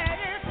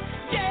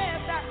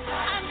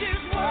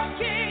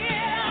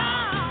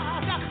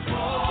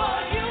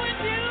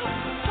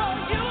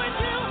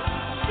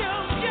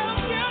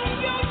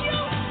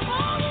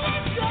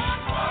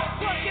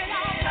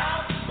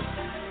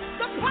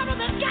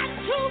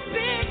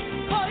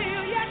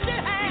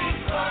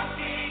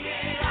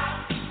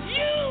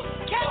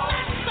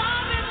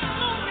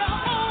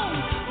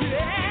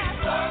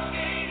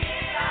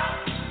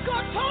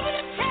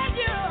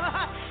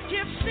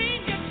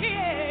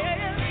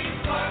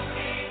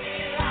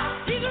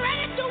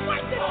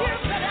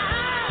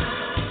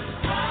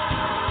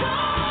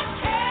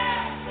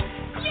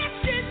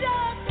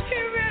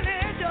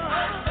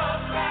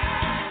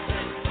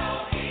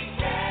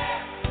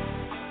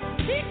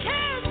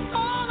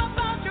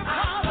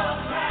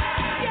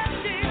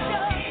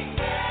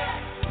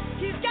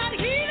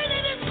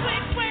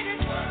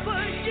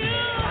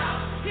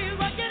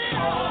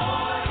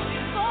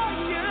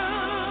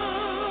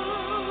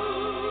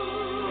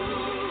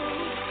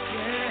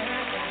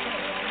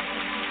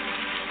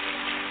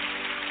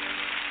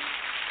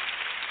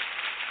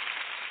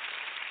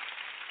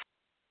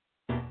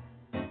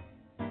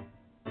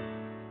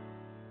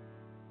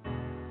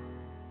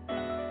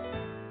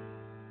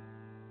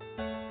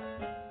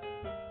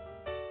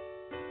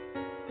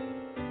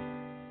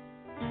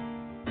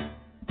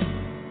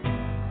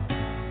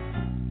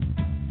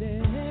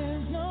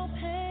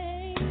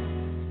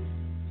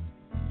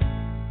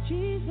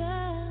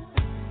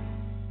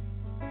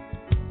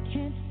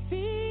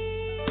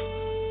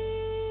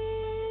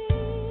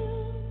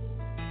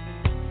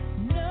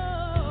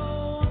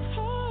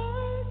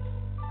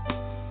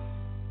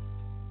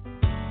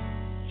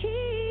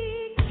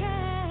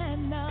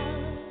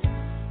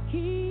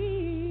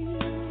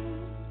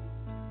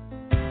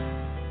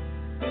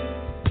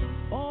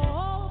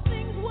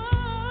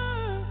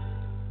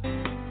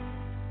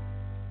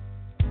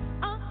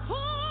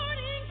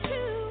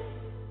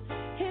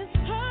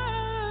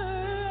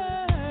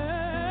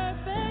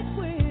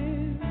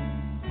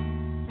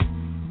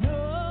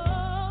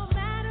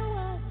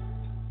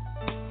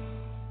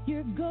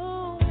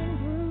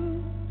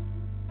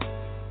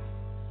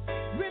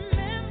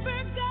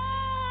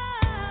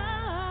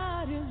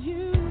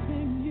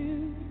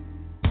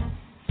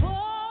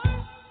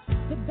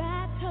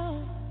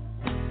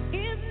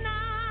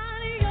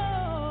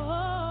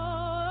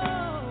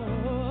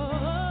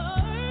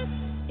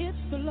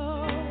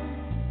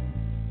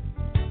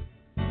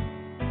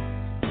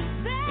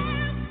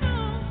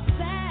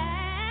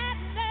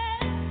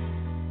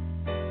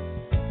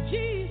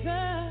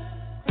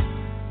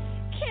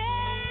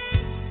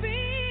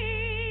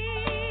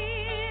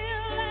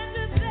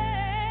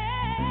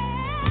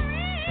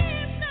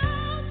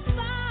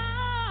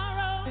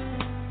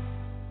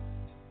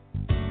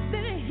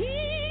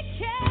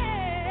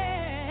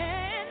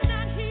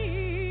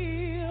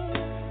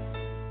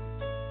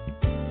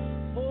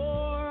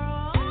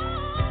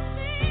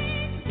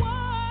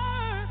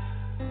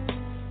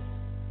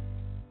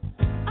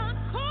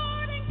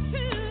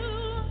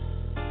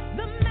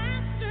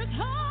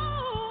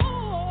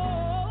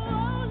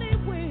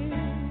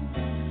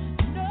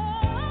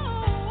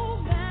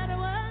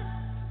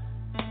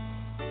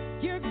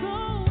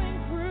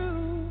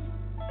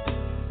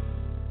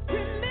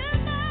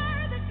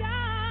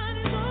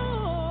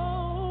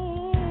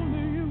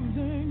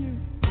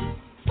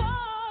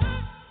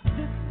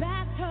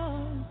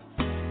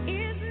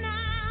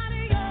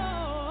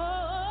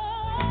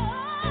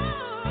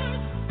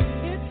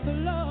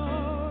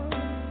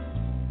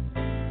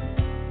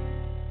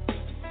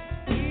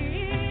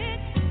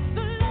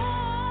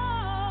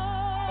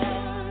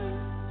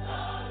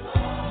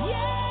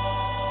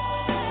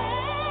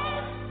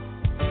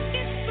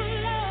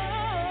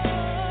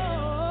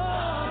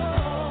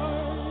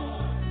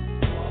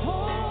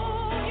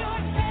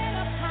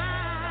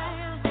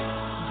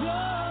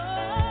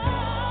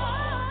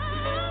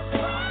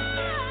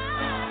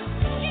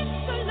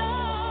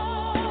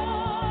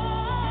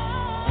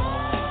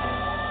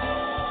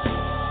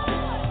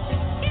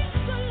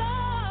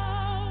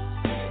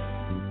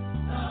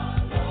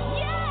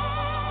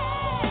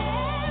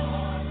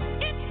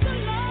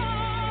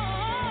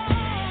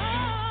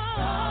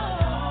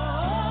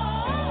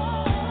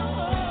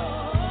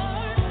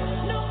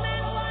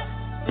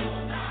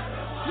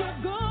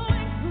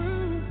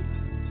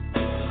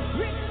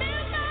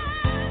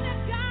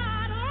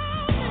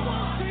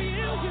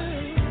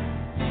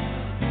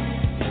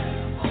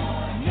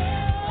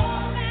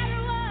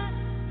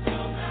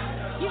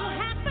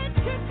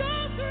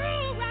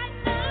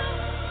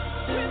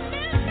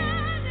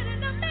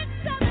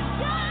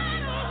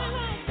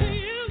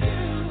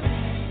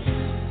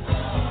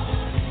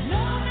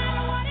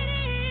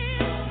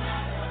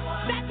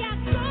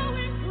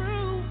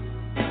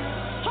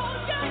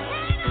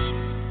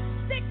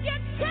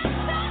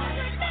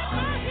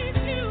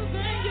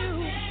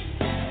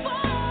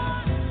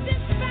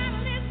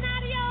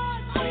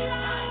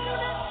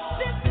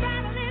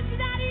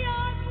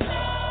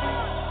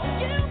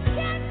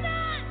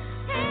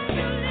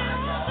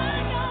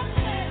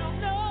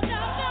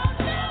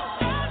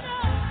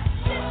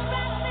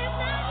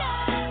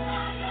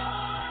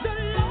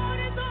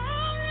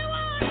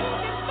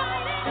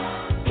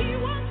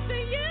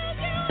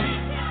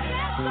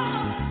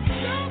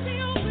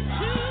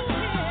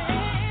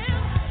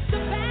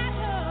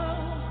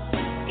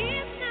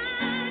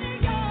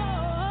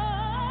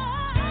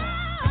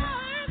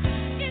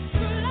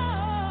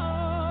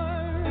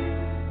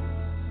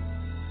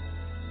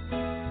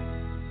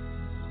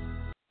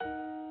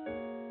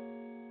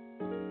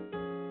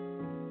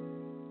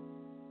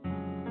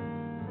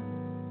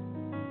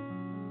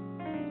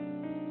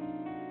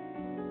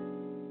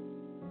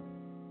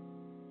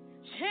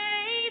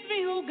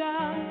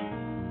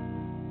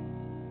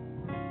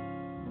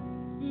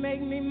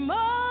 more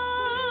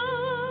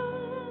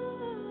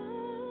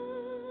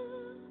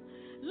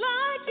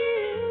like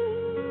you.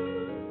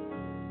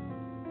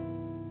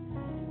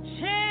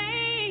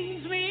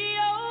 Change me,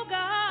 oh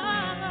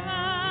God.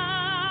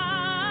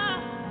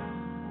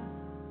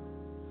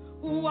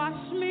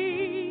 Wash me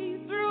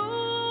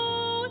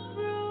through and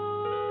through.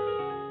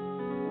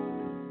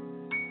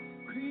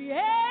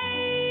 Create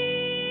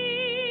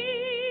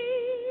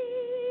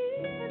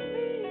in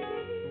me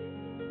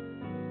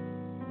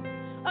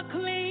a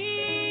clean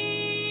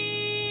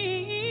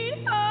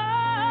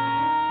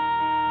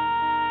heart,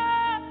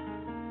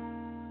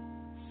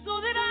 so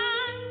that I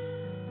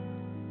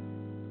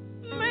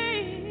may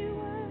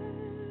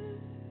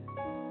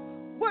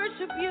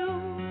worship you.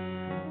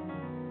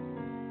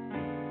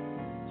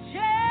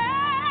 Change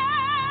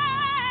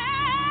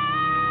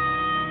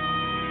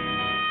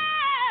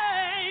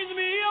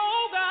me,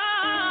 oh God.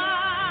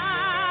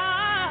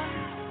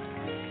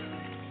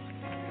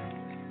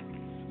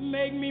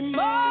 Make me more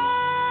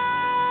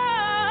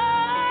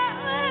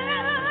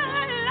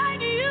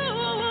like you.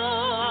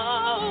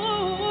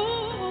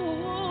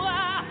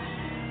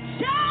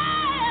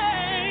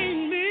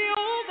 Change me,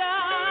 oh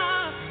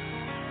God.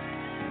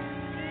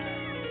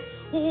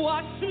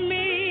 Wash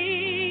me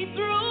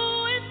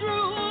through and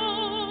through.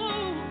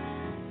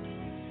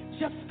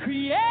 Just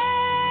create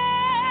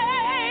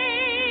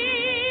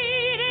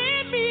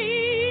in me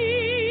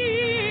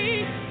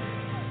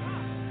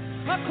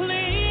a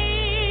clean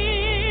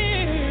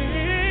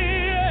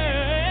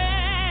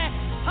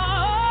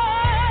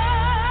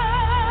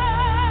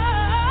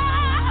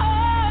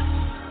heart,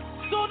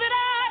 so that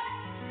I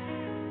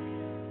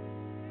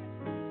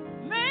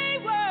may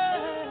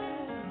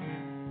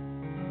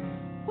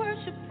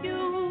worship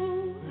you.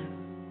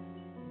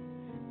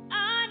 I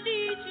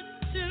need you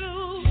to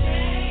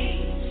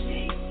change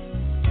me.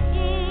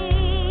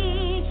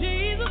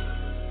 Jesus,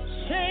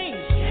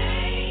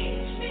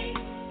 change me.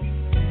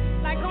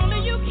 Like only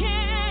you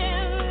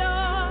can,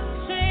 Lord,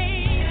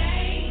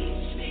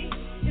 change me.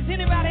 Is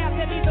anybody out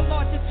there need the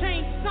Lord to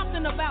change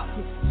something about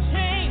you?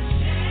 Change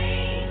me.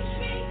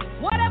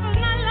 Whatever's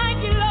not like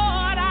you,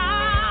 Lord,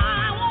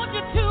 I want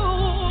you to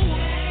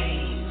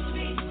change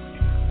me.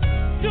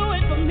 Do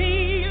it for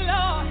me,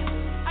 Lord.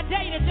 I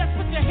dare you to just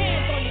put your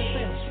hands on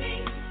yourself.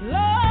 Lord,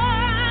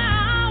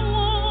 I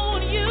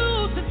want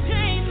you to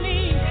change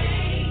me.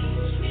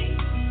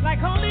 Like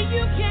only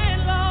you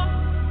can, Lord.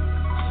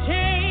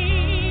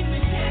 Change me.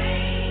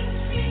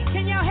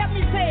 Can y'all help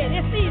me say it?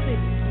 It's easy.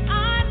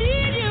 I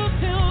need you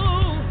to.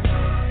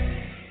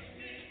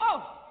 Oh,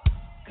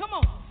 come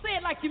on. Say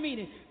it like you mean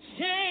it.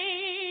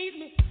 Change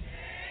me.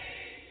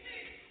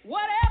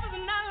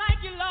 Whatever's not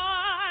like you, Lord,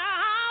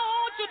 I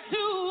want you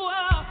to.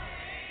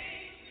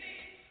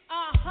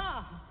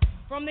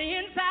 From the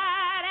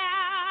inside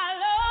out,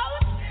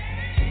 Lord.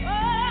 Oh,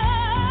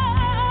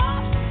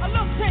 a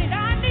little change. I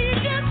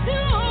need you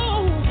to.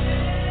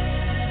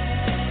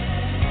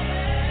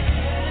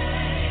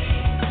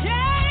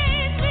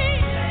 Change me.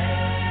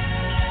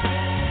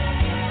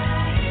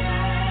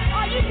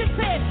 Or you can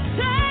say,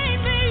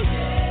 change me.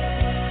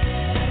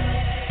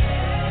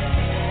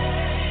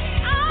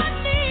 I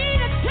need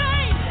a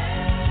change.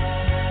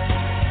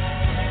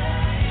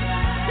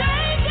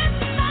 Change this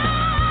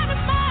mind of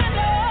mine,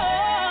 Lord.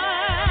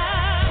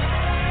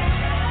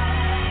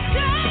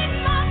 Change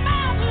my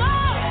mouth,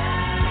 Lord.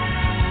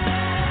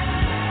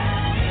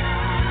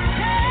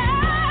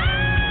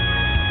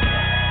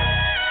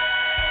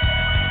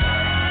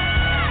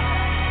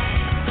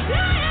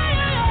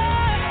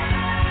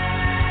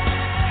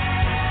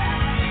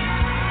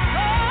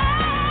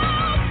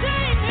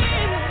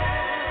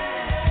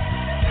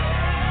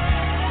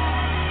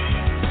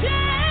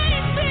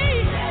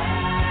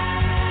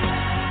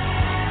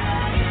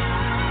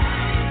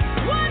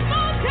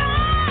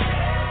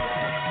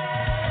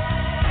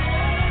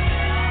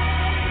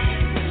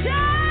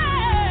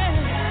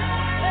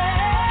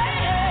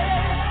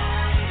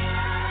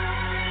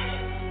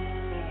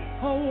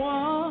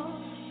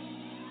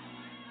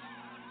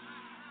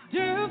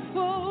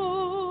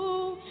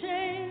 Wonderful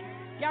change.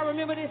 Y'all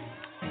remember this?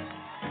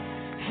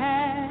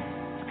 Has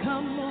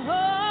come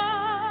over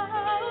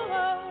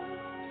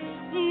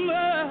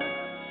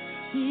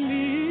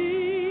me.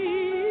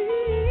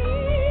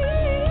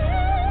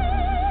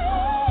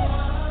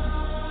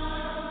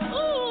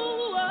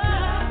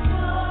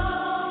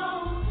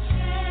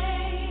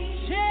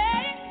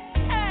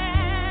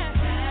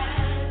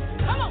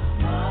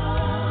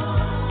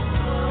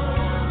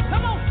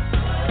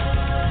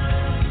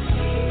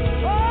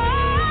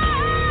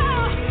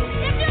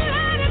 If you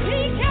let it,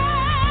 he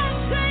can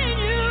save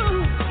you.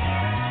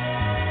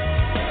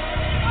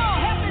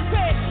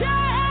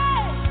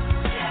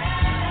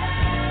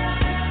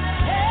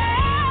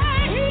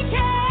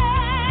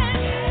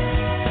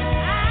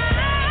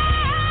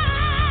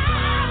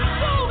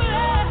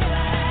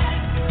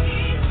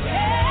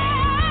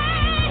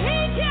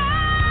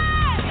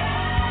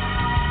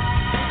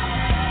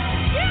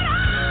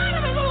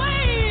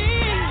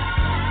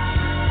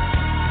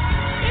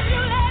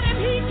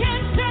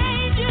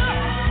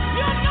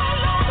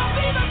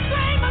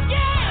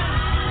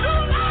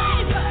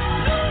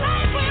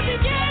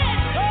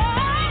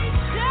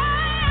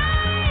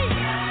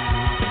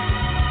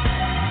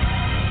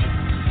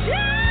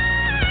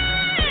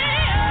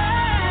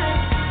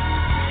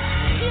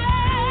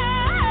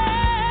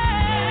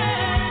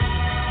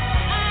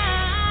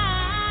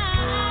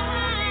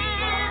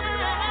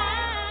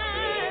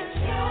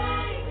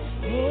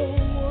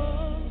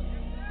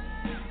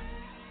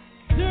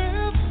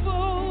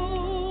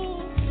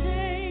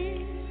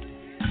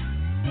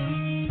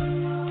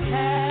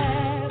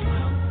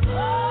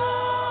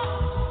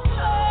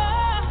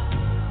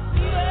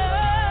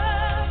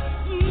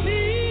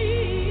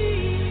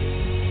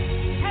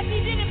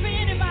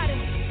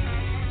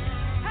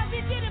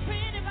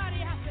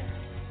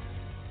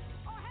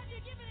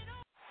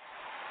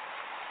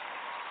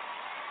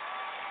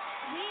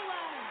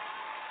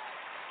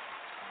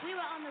 We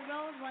were on the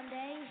road one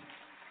day,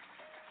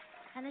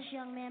 and this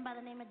young man by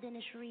the name of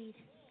Dennis Reed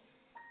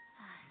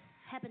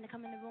happened to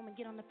come in the room and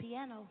get on the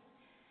piano.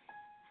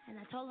 And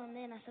I told him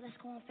then, I said, let's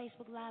go on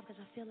Facebook Live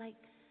because I feel like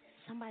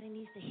somebody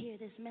needs to hear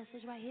this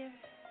message right here.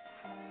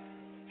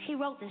 He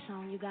wrote this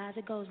song, you guys.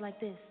 It goes like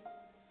this.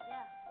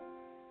 Yeah.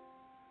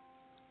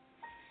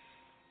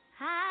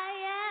 I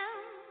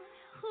am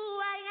who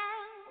I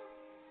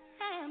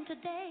am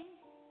today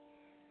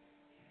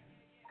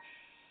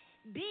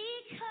because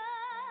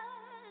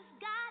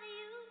God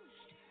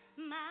used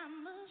my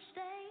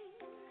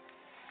mistake.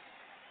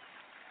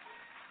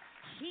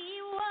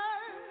 He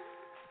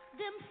worked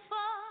them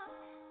for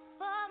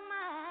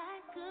my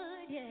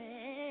good,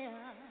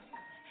 yeah.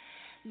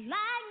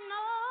 Like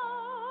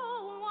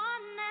no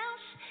one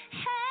else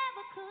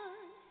ever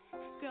could.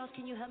 Girls,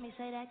 can you help me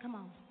say that? Come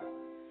on.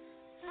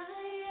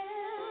 I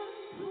am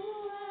who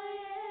I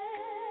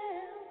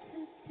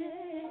am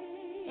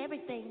today.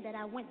 Everything that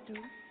I went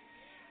through.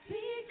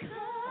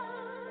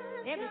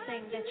 Because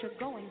everything that you're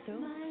going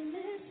through. My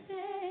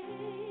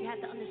mistake. You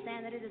have to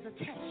understand that it is a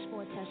test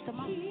for a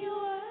testimony.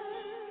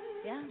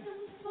 Yeah.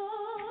 For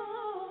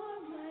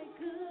my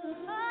good.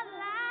 Oh,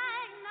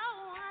 like no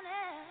one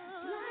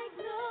else. Like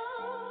no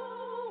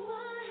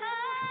one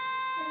else.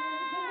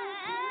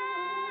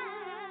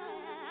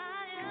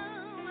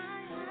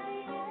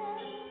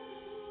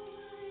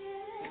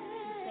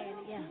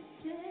 Yeah.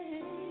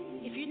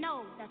 If you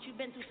know that you've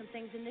been through some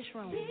things in this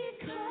room,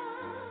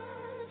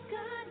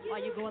 or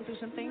you're going through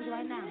some things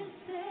right now,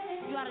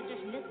 you ought to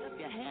just lift up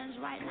your hands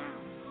right now.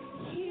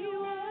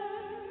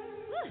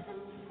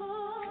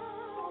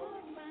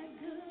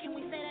 Can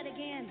we say that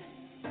again?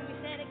 Can we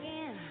say it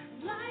again?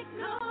 Like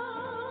no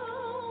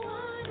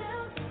one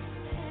else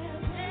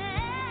has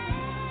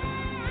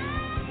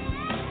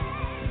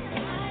I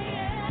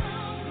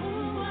am who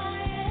I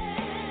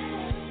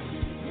am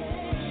today.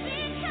 Because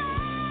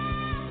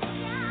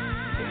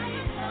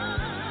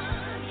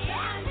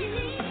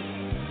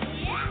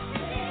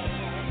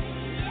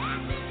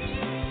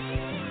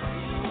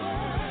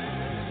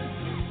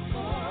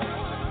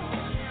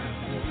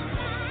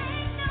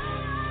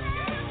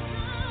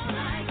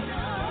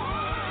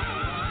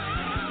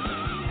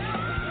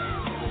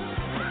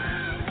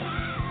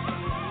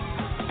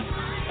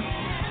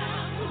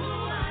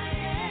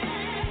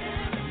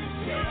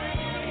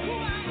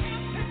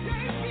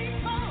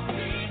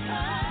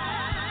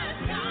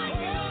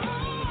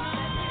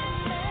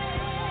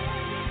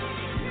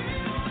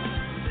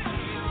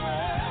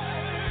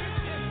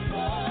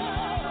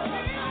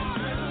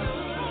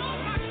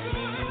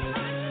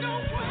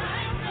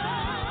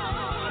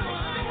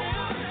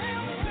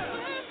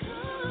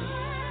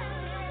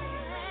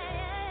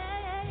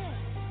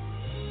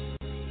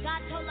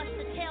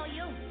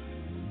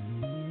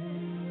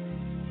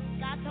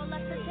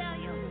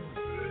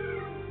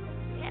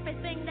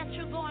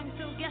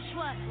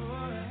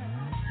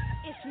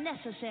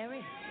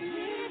necessary.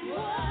 It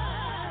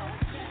was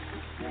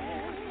necessary.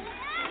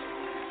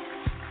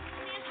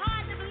 It's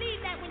hard to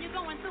believe that when you're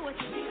going through it,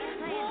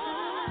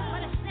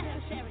 but it's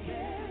necessary.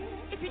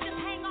 If you just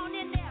hang on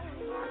in there,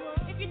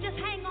 if you just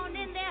hang on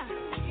in there,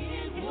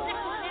 it's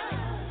necessary.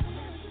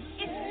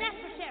 It's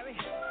necessary.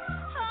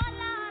 Oh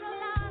Lord, oh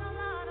Lord, oh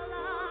Lord, oh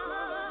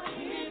Lord.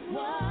 It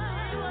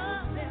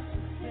was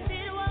necessary.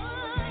 It was.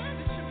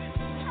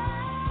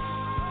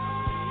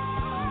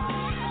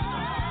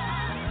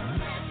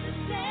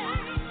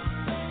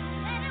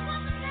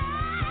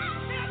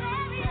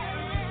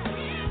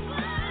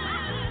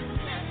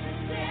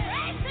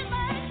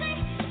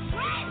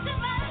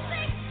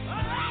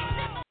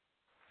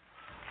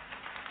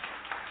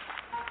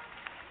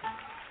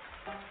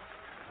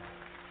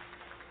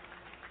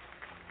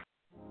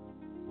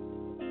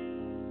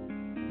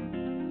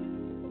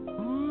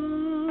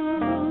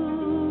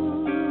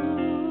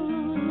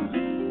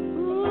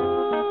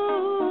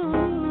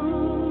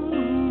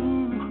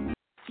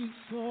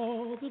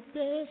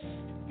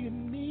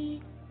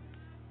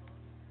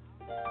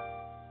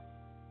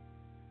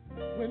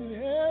 When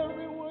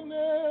everyone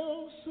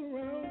else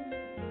around me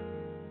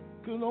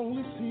could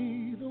only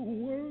see the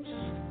worst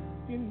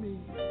in me.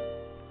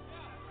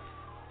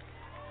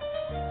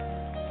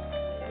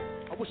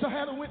 I wish I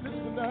had a witness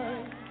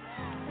tonight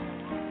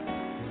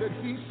that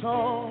he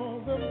saw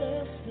the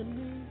best in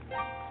me.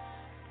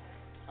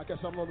 I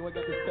guess I'm the only one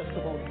that got this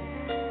testimony.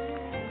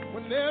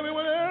 When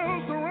everyone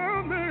else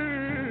around me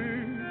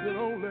could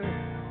only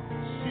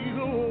see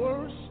the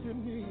worst in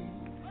me.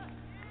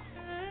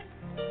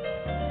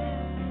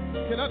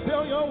 Can I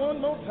tell y'all one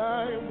more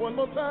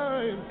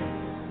time?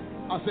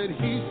 I said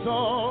he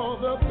saw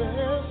the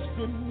best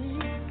in me.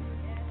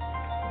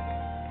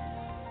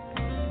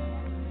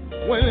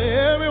 When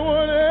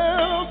everyone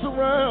else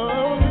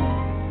around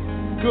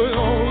could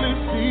only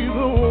see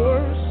the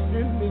worst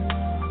in me.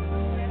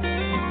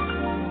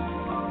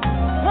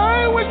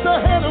 I wish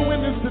I had a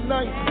witness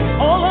tonight.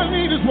 All I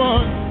need is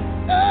one.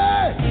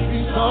 Hey,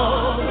 he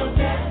saw the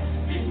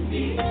best in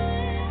me.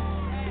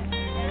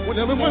 When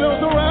everyone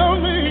else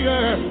around me,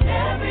 yeah.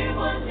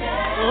 Everyone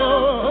else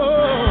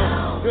around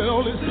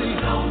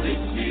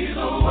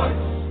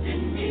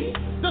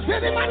Does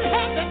anybody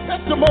have that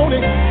testimony?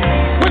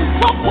 When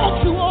folk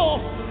walked you off,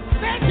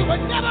 said you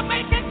would never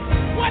make it,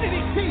 what did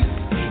he see?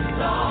 He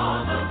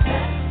saw the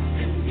best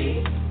in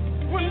me.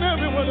 When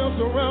everyone else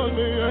around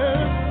me,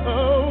 yeah.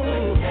 Oh.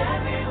 When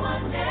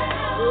everyone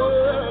else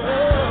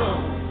around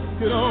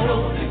me,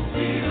 only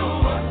see the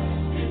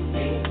worst in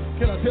me.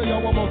 Can I tell y'all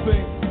one more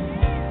thing?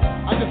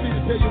 I just need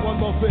to tell you one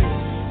more thing.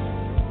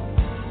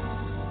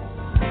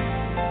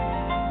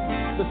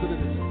 Listen to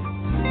this.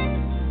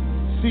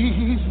 See,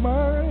 he's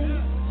mine,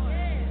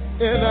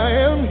 and I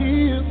am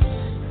his.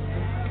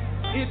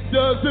 It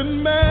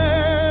doesn't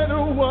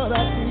matter what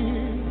I did.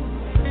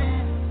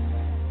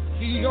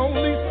 He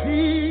only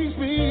sees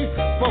me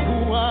for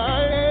who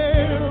I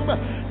am.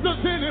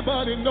 Does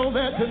anybody know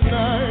that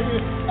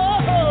tonight?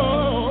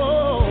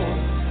 Oh,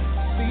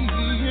 see,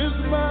 he is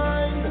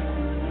mine,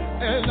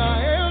 and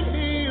I am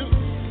his.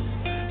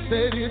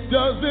 Said it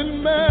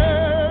doesn't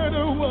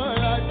matter what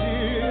I did.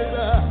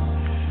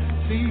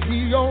 See,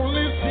 he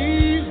only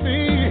sees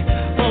me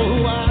for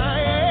who I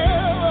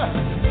am.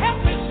 Help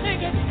me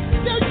sing it.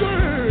 Yeah,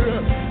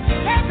 girl.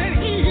 Help it.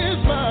 He is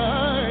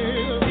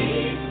mine.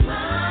 He's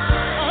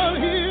mine. I'm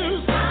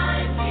his.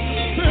 I'm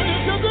his. Said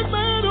it doesn't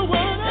matter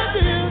what I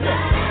did.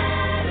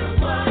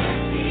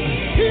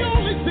 He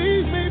only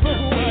sees me for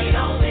who I am. He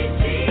only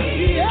sees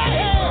me for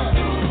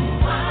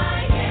who I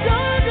am.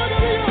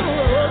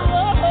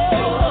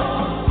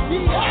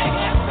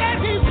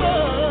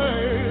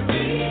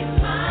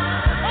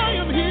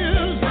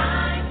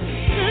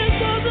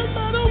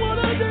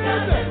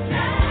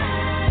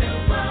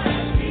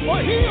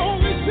 He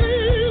only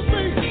sees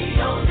me.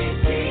 He only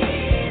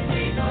sees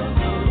me for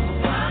who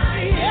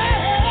I am. Yeah,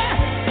 yeah,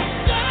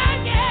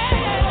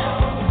 yeah,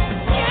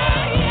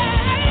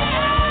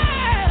 yeah.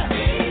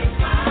 He's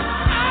mine.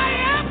 I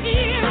am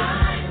his.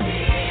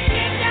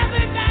 It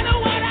doesn't matter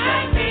what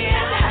I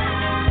did.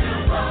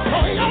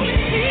 Oh, he only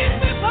sees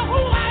me for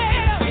who I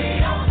am. He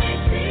only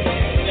sees.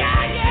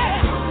 Yeah,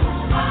 yeah,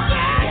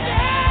 yeah,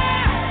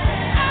 yeah.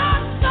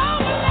 I'm so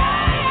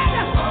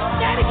glad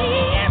that he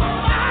is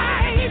mine.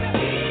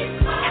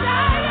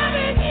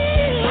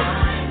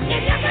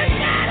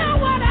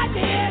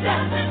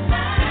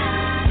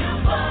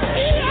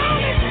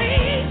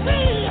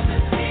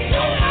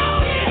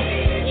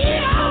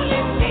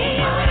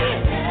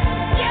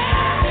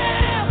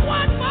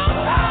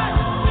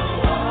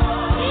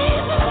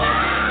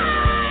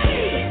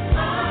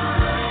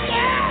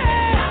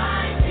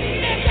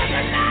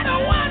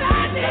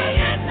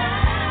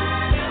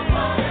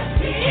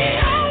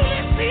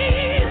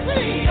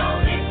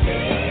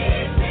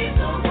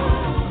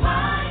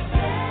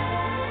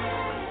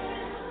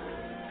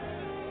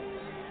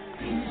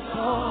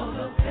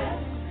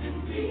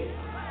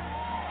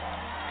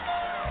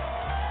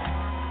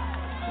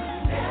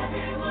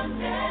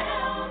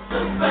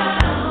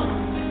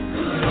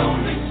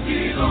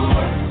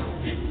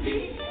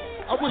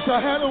 I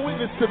had a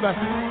witness tonight.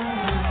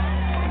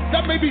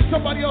 That may be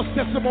somebody else's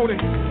testimony.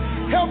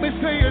 Help me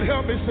say it,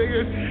 help me say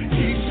it.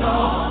 He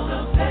saw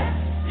the best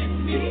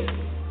in me.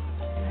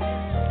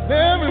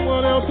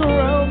 Everyone else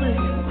around me.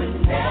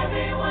 With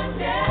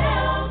everyone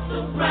else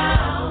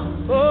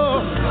around. Oh.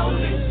 Could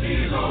only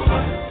see the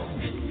worst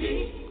in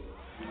me.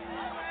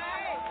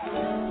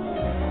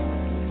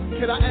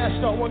 Can I ask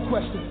y'all one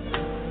question?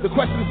 The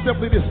question is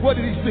simply this. What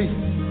did he see?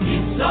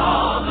 He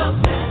saw the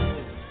best.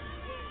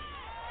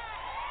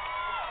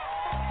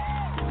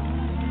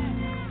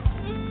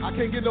 I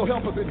can't get no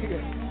help up in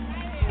here.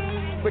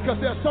 Because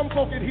there are some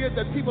folk in here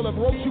that people have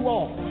wrote you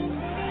off.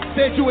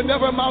 Said you would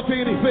never amount to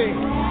anything.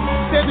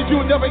 Said that you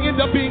would never end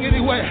up being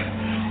anywhere.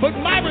 But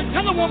Myron,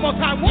 tell him one more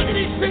time. What did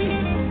he see?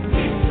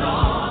 He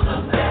saw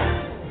the best.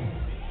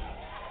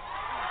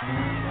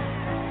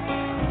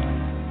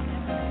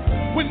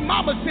 When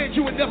mama said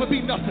you would never be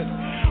nothing.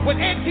 When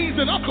aunties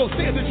and uncles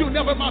said that you'll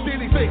never amount to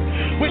anything.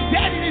 When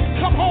daddy didn't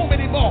come home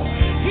anymore.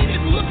 He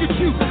didn't look at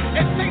you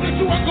and say that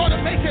you weren't going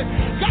to make it.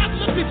 God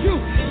looked at you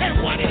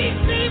and what did he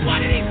see?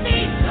 What did he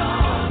see?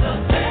 Saw the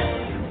best.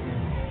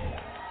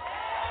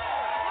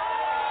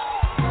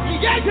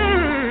 Yeah.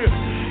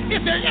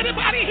 Is there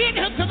anybody here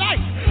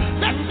tonight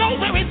that's so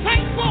very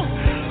thankful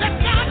that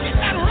God did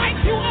not write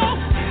you off,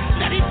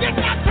 that he did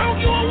not throw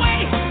you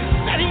away,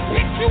 that he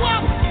picked you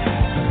up?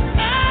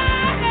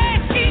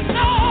 He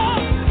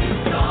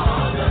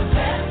saw the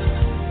best.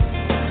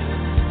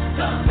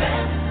 The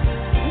best.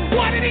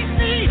 What did he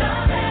see? The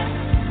best.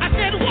 I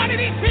said, what did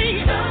he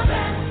see? The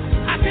best.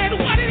 I said,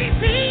 what did he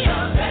see?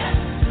 The best.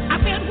 I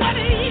said, what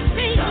did he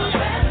see? The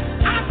best.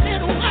 I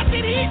said, what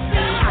did he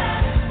see?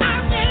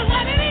 I said,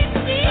 what did he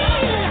see?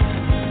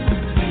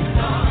 He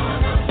saw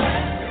the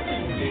best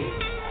in me.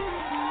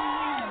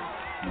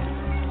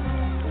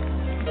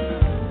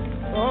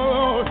 Oh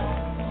Lord.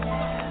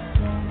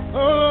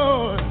 Oh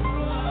Lord.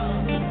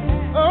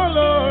 Oh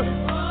Lord.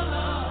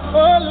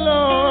 Oh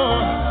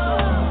Lord.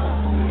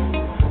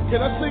 Can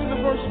I sing the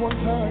verse one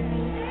time?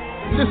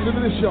 Listen to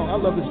this, y'all. I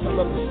love this. I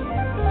love this.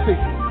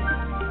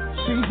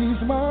 See,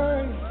 he's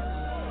mine,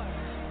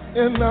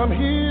 and I'm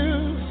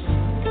his.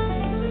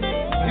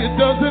 It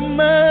doesn't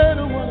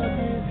matter what I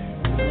did.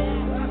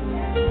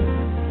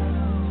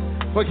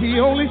 but he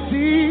only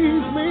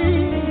sees me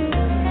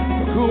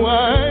for who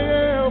I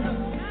am.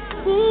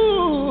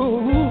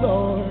 Ooh,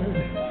 Lord,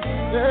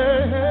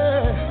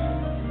 yeah.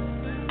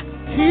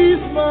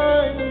 He's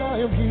mine and I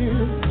am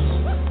his.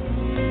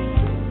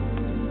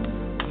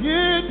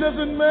 Yeah, it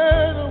doesn't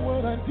matter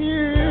what I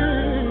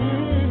did.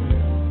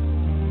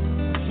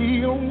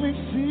 He only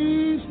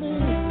sees me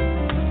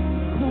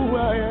who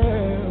I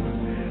am.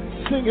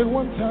 Sing it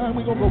one time,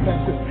 we're going to go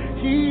past it.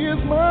 He is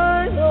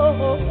mine,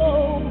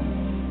 oh.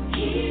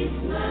 He's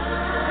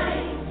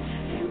mine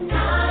and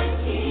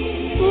I'm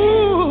his.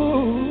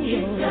 Ooh,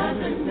 it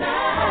doesn't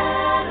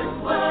matter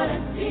what I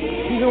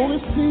did. He only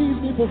sees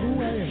me for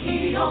who I am.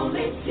 He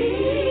only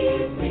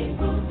sees me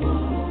for who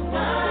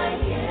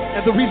I am.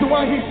 And the reason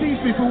why he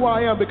sees me for who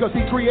I am, because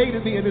he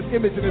created me in his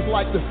image and his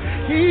likeness.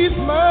 He's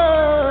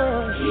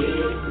mine.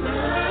 He's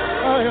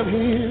mine. I am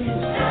his.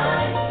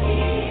 I'm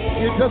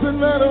his. It doesn't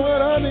matter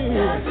what I did. It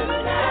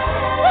doesn't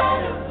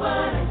matter what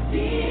I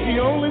did. He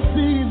only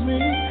sees me.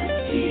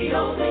 He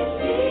only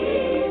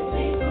sees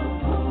me for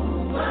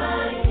who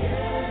I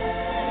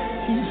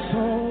am. He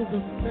saw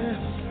the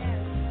best.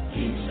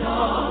 He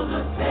saw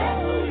the best.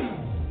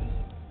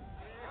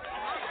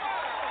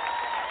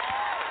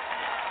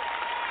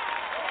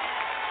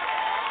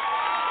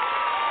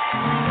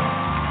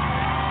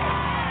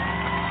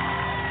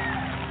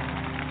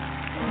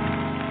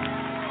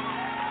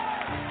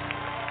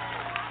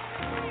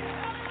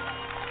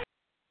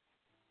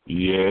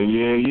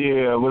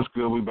 Yeah. What's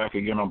good? We back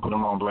again on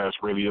Putem on Blast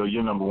Radio,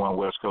 your number one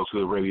West Coast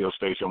Hood radio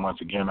station.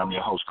 Once again, I'm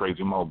your host,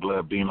 Crazy Mo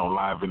Blood, being on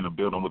live in the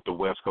building with the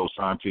West Coast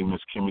Sign Team,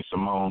 Miss Kimmy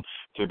Simone.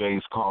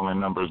 Today's calling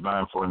number is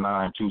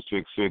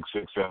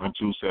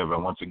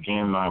 949-266-6727. Once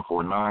again,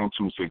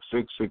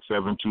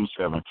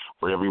 949-266-6727.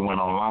 For everyone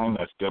online,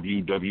 that's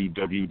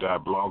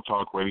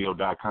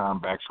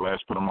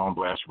www.blogtalkradio.com/Putem on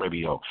Blast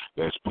Radio.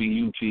 That's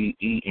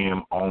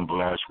Putem on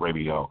Blast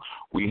Radio.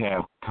 We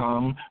have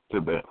come to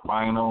the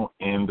final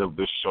end of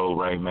the show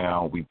right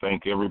now. We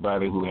thank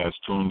everybody who has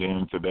tuned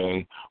in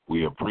today.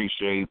 We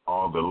appreciate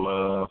all the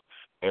love,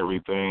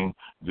 everything.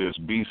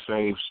 Just be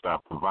safe,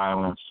 stop the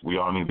violence. We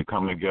all need to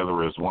come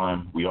together as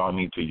one. We all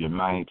need to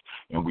unite,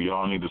 and we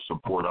all need to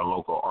support our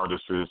local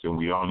artists, and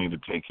we all need to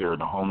take care of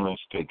the homeless,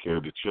 take care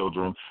of the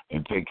children,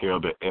 and take care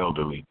of the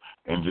elderly,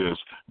 and just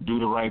do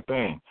the right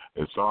thing.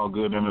 It's all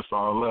good and it's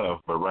all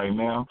love. But right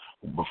now,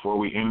 before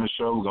we end the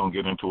show, we're going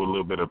to get into a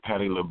little bit of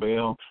Patti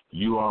LaBelle,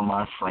 You Are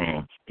My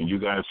Friend. And you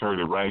guys heard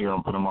it right here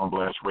on Put 'em on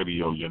Blast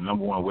Radio, your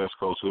number one West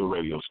Coast Hood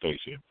radio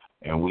station.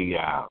 And we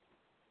out.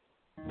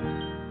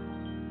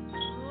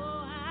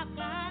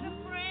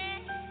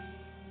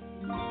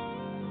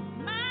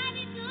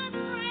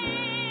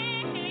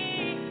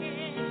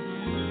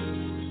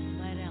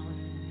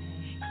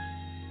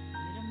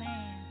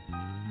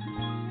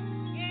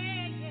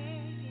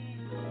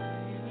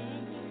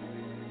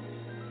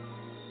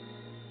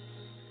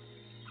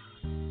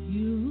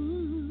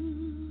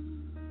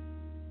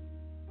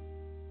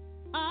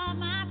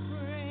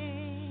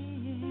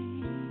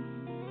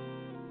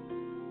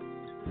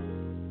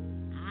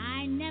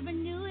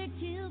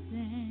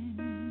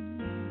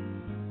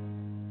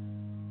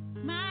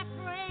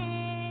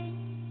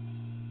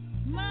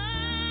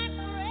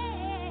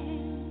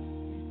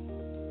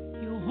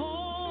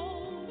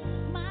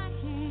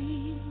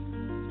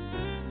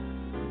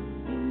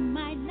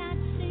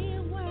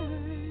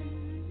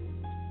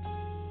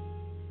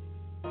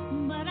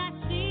 But I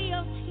see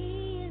your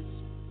tears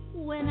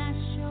when I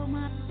show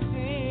my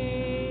pain.